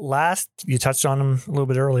 Last, you touched on him a little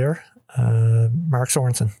bit earlier, Mark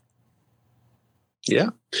Sorensen. Yeah.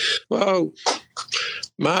 Well,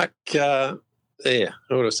 Mark, what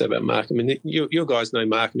do I say about Mark? I mean, you guys know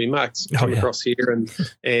Mark. I mean, Mark's come across here and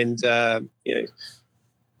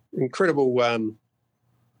incredible,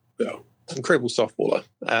 incredible softballer.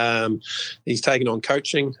 He's taken on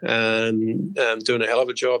coaching and doing a hell of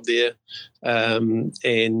a job there.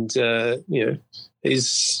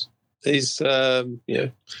 He's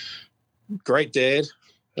great dad,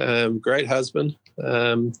 great husband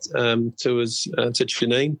to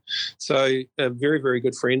Janine. So a very, very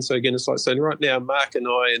good friend. So again, it's like saying right now, Mark and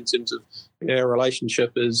I, in terms of our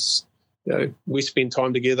relationship, is we spend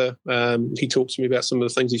time together. He talks to me about some of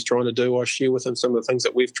the things he's trying to do. I share with him some of the things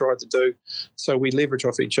that we've tried to do. So we leverage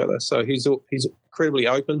off each other. So he's incredibly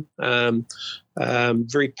open,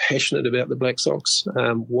 very passionate about the Black Sox,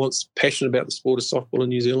 passionate about the sport of softball in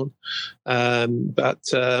New Zealand, but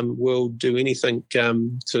will do anything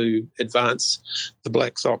to advance the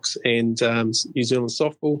Black Sox and New Zealand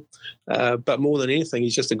softball. But more than anything,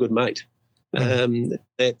 he's just a good mate.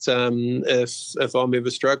 If I'm ever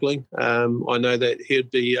struggling, I know that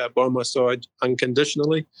he'd be by my side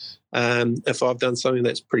unconditionally. If I've done something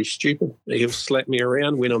that's pretty stupid, he'll slap me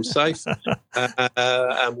around when I'm safe.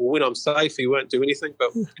 When I'm safe, he won't do anything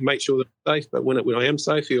but make sure that I'm safe. But when I am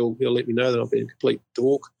safe, he'll let me know that I've been a complete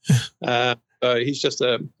dork. So he's just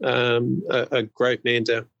a great man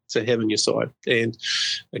to have on your side. And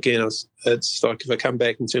again, it's like if I come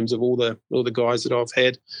back in terms of all the guys that I've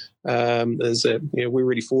had, is that we're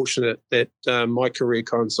really fortunate that my career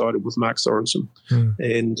coincided with Mark Sorensen.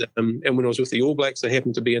 And when I was with the All Blacks, there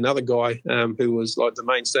happened to be another guy who was like the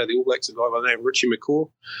mainstay of the All Blacks, a guy by the name of Richie McCaw.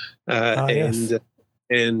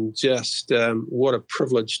 And just what a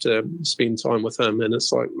privilege to spend time with him. And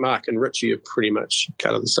it's like Mark and Richie are pretty much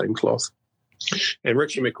cut of the same cloth. And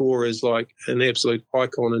Richie McCaw is like an absolute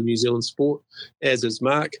icon in New Zealand sport, as is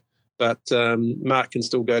Mark. But Mark can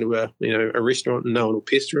still go to a restaurant and no one will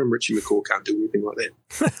pester him. Richie McCaw can't do anything like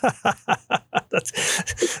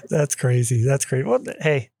that. That's crazy. That's great. Well,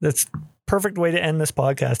 hey, that's perfect way to end this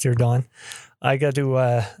podcast here, Don. I got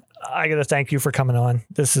to thank you for coming on.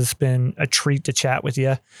 This has been a treat to chat with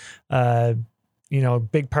you.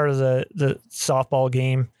 Big part of the softball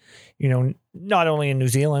game, not only in New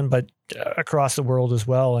Zealand, but across the world as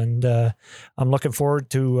well. And I'm looking forward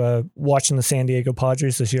to watching the San Diego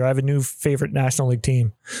Padres this year. I have a new favorite National League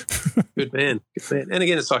team. Good man. And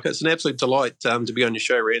again, it's an absolute delight to be on your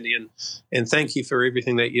show, Randy, and thank you for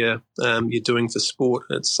everything that you're doing for sport.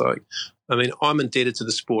 It's like, I mean, I'm indebted to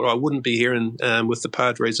the sport. I wouldn't be here with the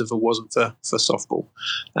Padres if it wasn't for softball.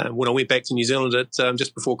 When I went back to New Zealand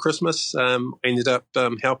just before Christmas, I ended up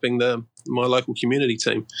helping my local community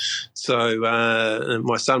team. So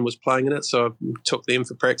my son was playing in it, so I took them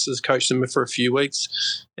for practices, coached them for a few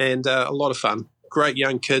weeks, and a lot of fun. Great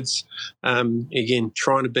young kids, again,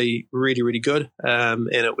 trying to be really, really good. And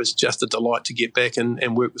it was just a delight to get back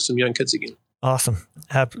and work with some young kids again. Awesome.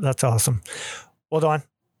 That's awesome. Well, Don,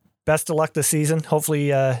 best of luck this season.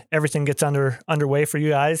 Hopefully everything gets underway for you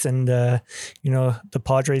guys, and the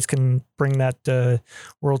Padres can bring that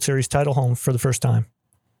World Series title home for the first time.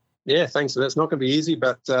 Yeah, thanks. That's not going to be easy,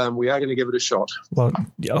 but we are going to give it a shot. Well,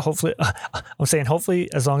 yeah, hopefully, I'm saying hopefully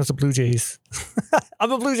as long as the Blue Jays.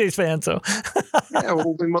 I'm a Blue Jays fan, so. Yeah,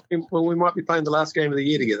 we might be playing the last game of the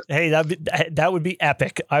year together. Hey, that would be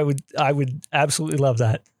epic. I would absolutely love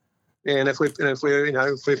that. And if we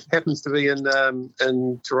happens to be in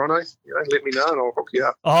Toronto, let me know and I'll hook you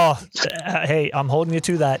up. Oh, hey, I'm holding you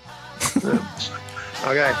to that.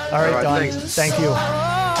 Okay. All right, Don. Thanks. Thank you.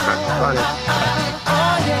 Bye now.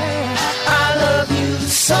 I love you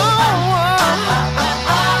so.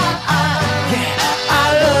 Yeah, I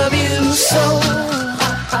love you so.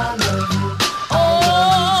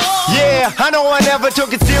 I know I never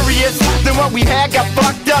took it serious. Then what we had got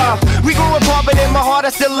fucked up. We grew apart, but in my heart I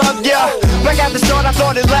still love ya. Back at the start I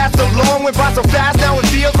thought it lasted so long. Went by so fast, now it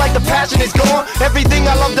feels like the passion is gone. Everything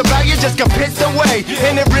I loved about you just got pissed away.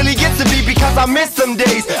 And it really gets to me because I miss some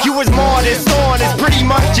days. You was modest, honest, pretty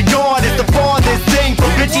much your god is the farthest thing from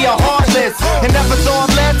bitchy or heartless. And never thought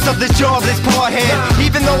less of this jobless parthead.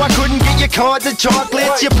 Even though I couldn't get your cards and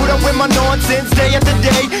chocolates, you put up with my nonsense day after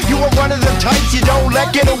day. You were one of them types you don't let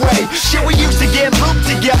get away. Shit, we used to get looped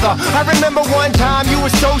together. I remember one time you were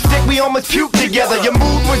so sick we almost puked together. Your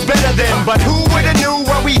mood was better then, but who would've knew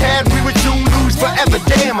what we had we would soon lose forever.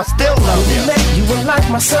 Damn, I still love you. You were like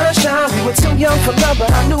my sunshine. We were too young for love,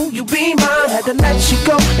 but I knew you'd be mine. Had to let you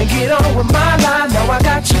go and get on with my life. Now I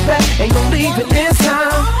got you back, ain't no leaving this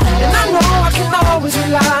time. And I know I can always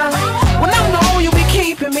rely when I know you'll be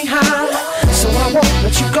keeping me high. So I won't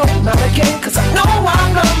let you go, not again, cause I know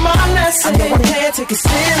I learned my lesson. I know I can't take it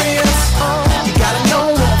serious. You gotta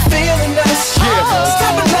know what I'm feeling this. This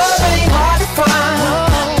type of love ain't hard to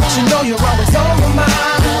find, but you know you're always on my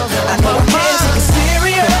mind. I know I can't take it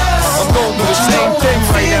serious. I'm going through the same thing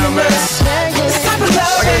right now, man. I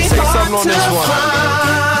gotta say something on this one.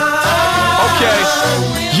 Okay,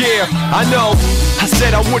 yeah, I know. I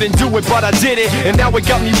said I wouldn't do it, but I did it. And now it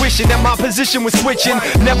got me wishing that my position was switching.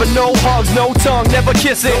 Never no hugs, no tongue, never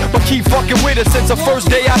kissing. But keep fucking with it since the first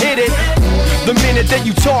day I hit it. The minute that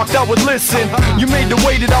you talked, I would listen. You made the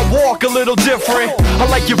way that I walk a little different. I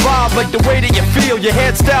like your vibe, like the way that you feel. Your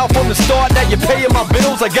hairstyle from the start, now you're paying my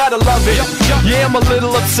bills. I gotta love it. Yeah, I'm a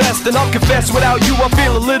little obsessed, and I'll confess, without you I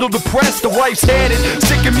feel a little depressed. The wife's headed,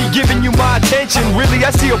 sick of me giving you my attention. Really,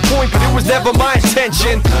 I see a point, but it was never my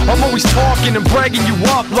intention. I'm always talking and bragging you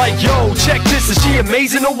up like, yo, check this, is she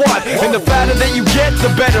amazing or what? And the fatter that you get,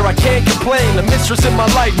 the better, I can't complain. The mistress in my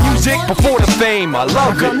life, music before the fame, I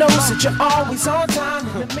love it. Girl knows that you're always on time,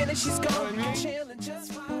 and the minute she's gone, you can chill and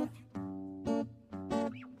just fine.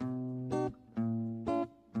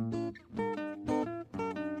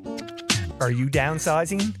 Are you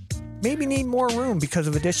downsizing? Maybe need more room because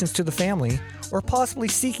of additions to the family, or possibly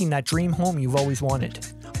seeking that dream home you've always wanted.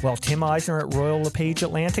 Well, Tim Eisner at Royal LePage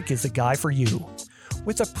Atlantic is the guy for you.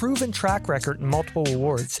 With a proven track record and multiple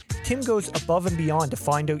awards, Tim goes above and beyond to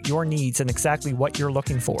find out your needs and exactly what you're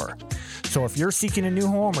looking for. So if you're seeking a new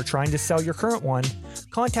home or trying to sell your current one,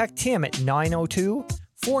 contact Tim at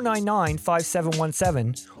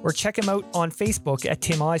 902-499-5717 or check him out on Facebook at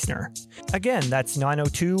Tim Eisner. Again, that's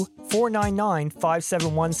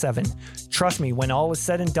 902-499-5717. Trust me, when all is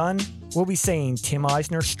said and done, we'll be saying Tim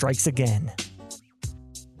Eisner strikes again.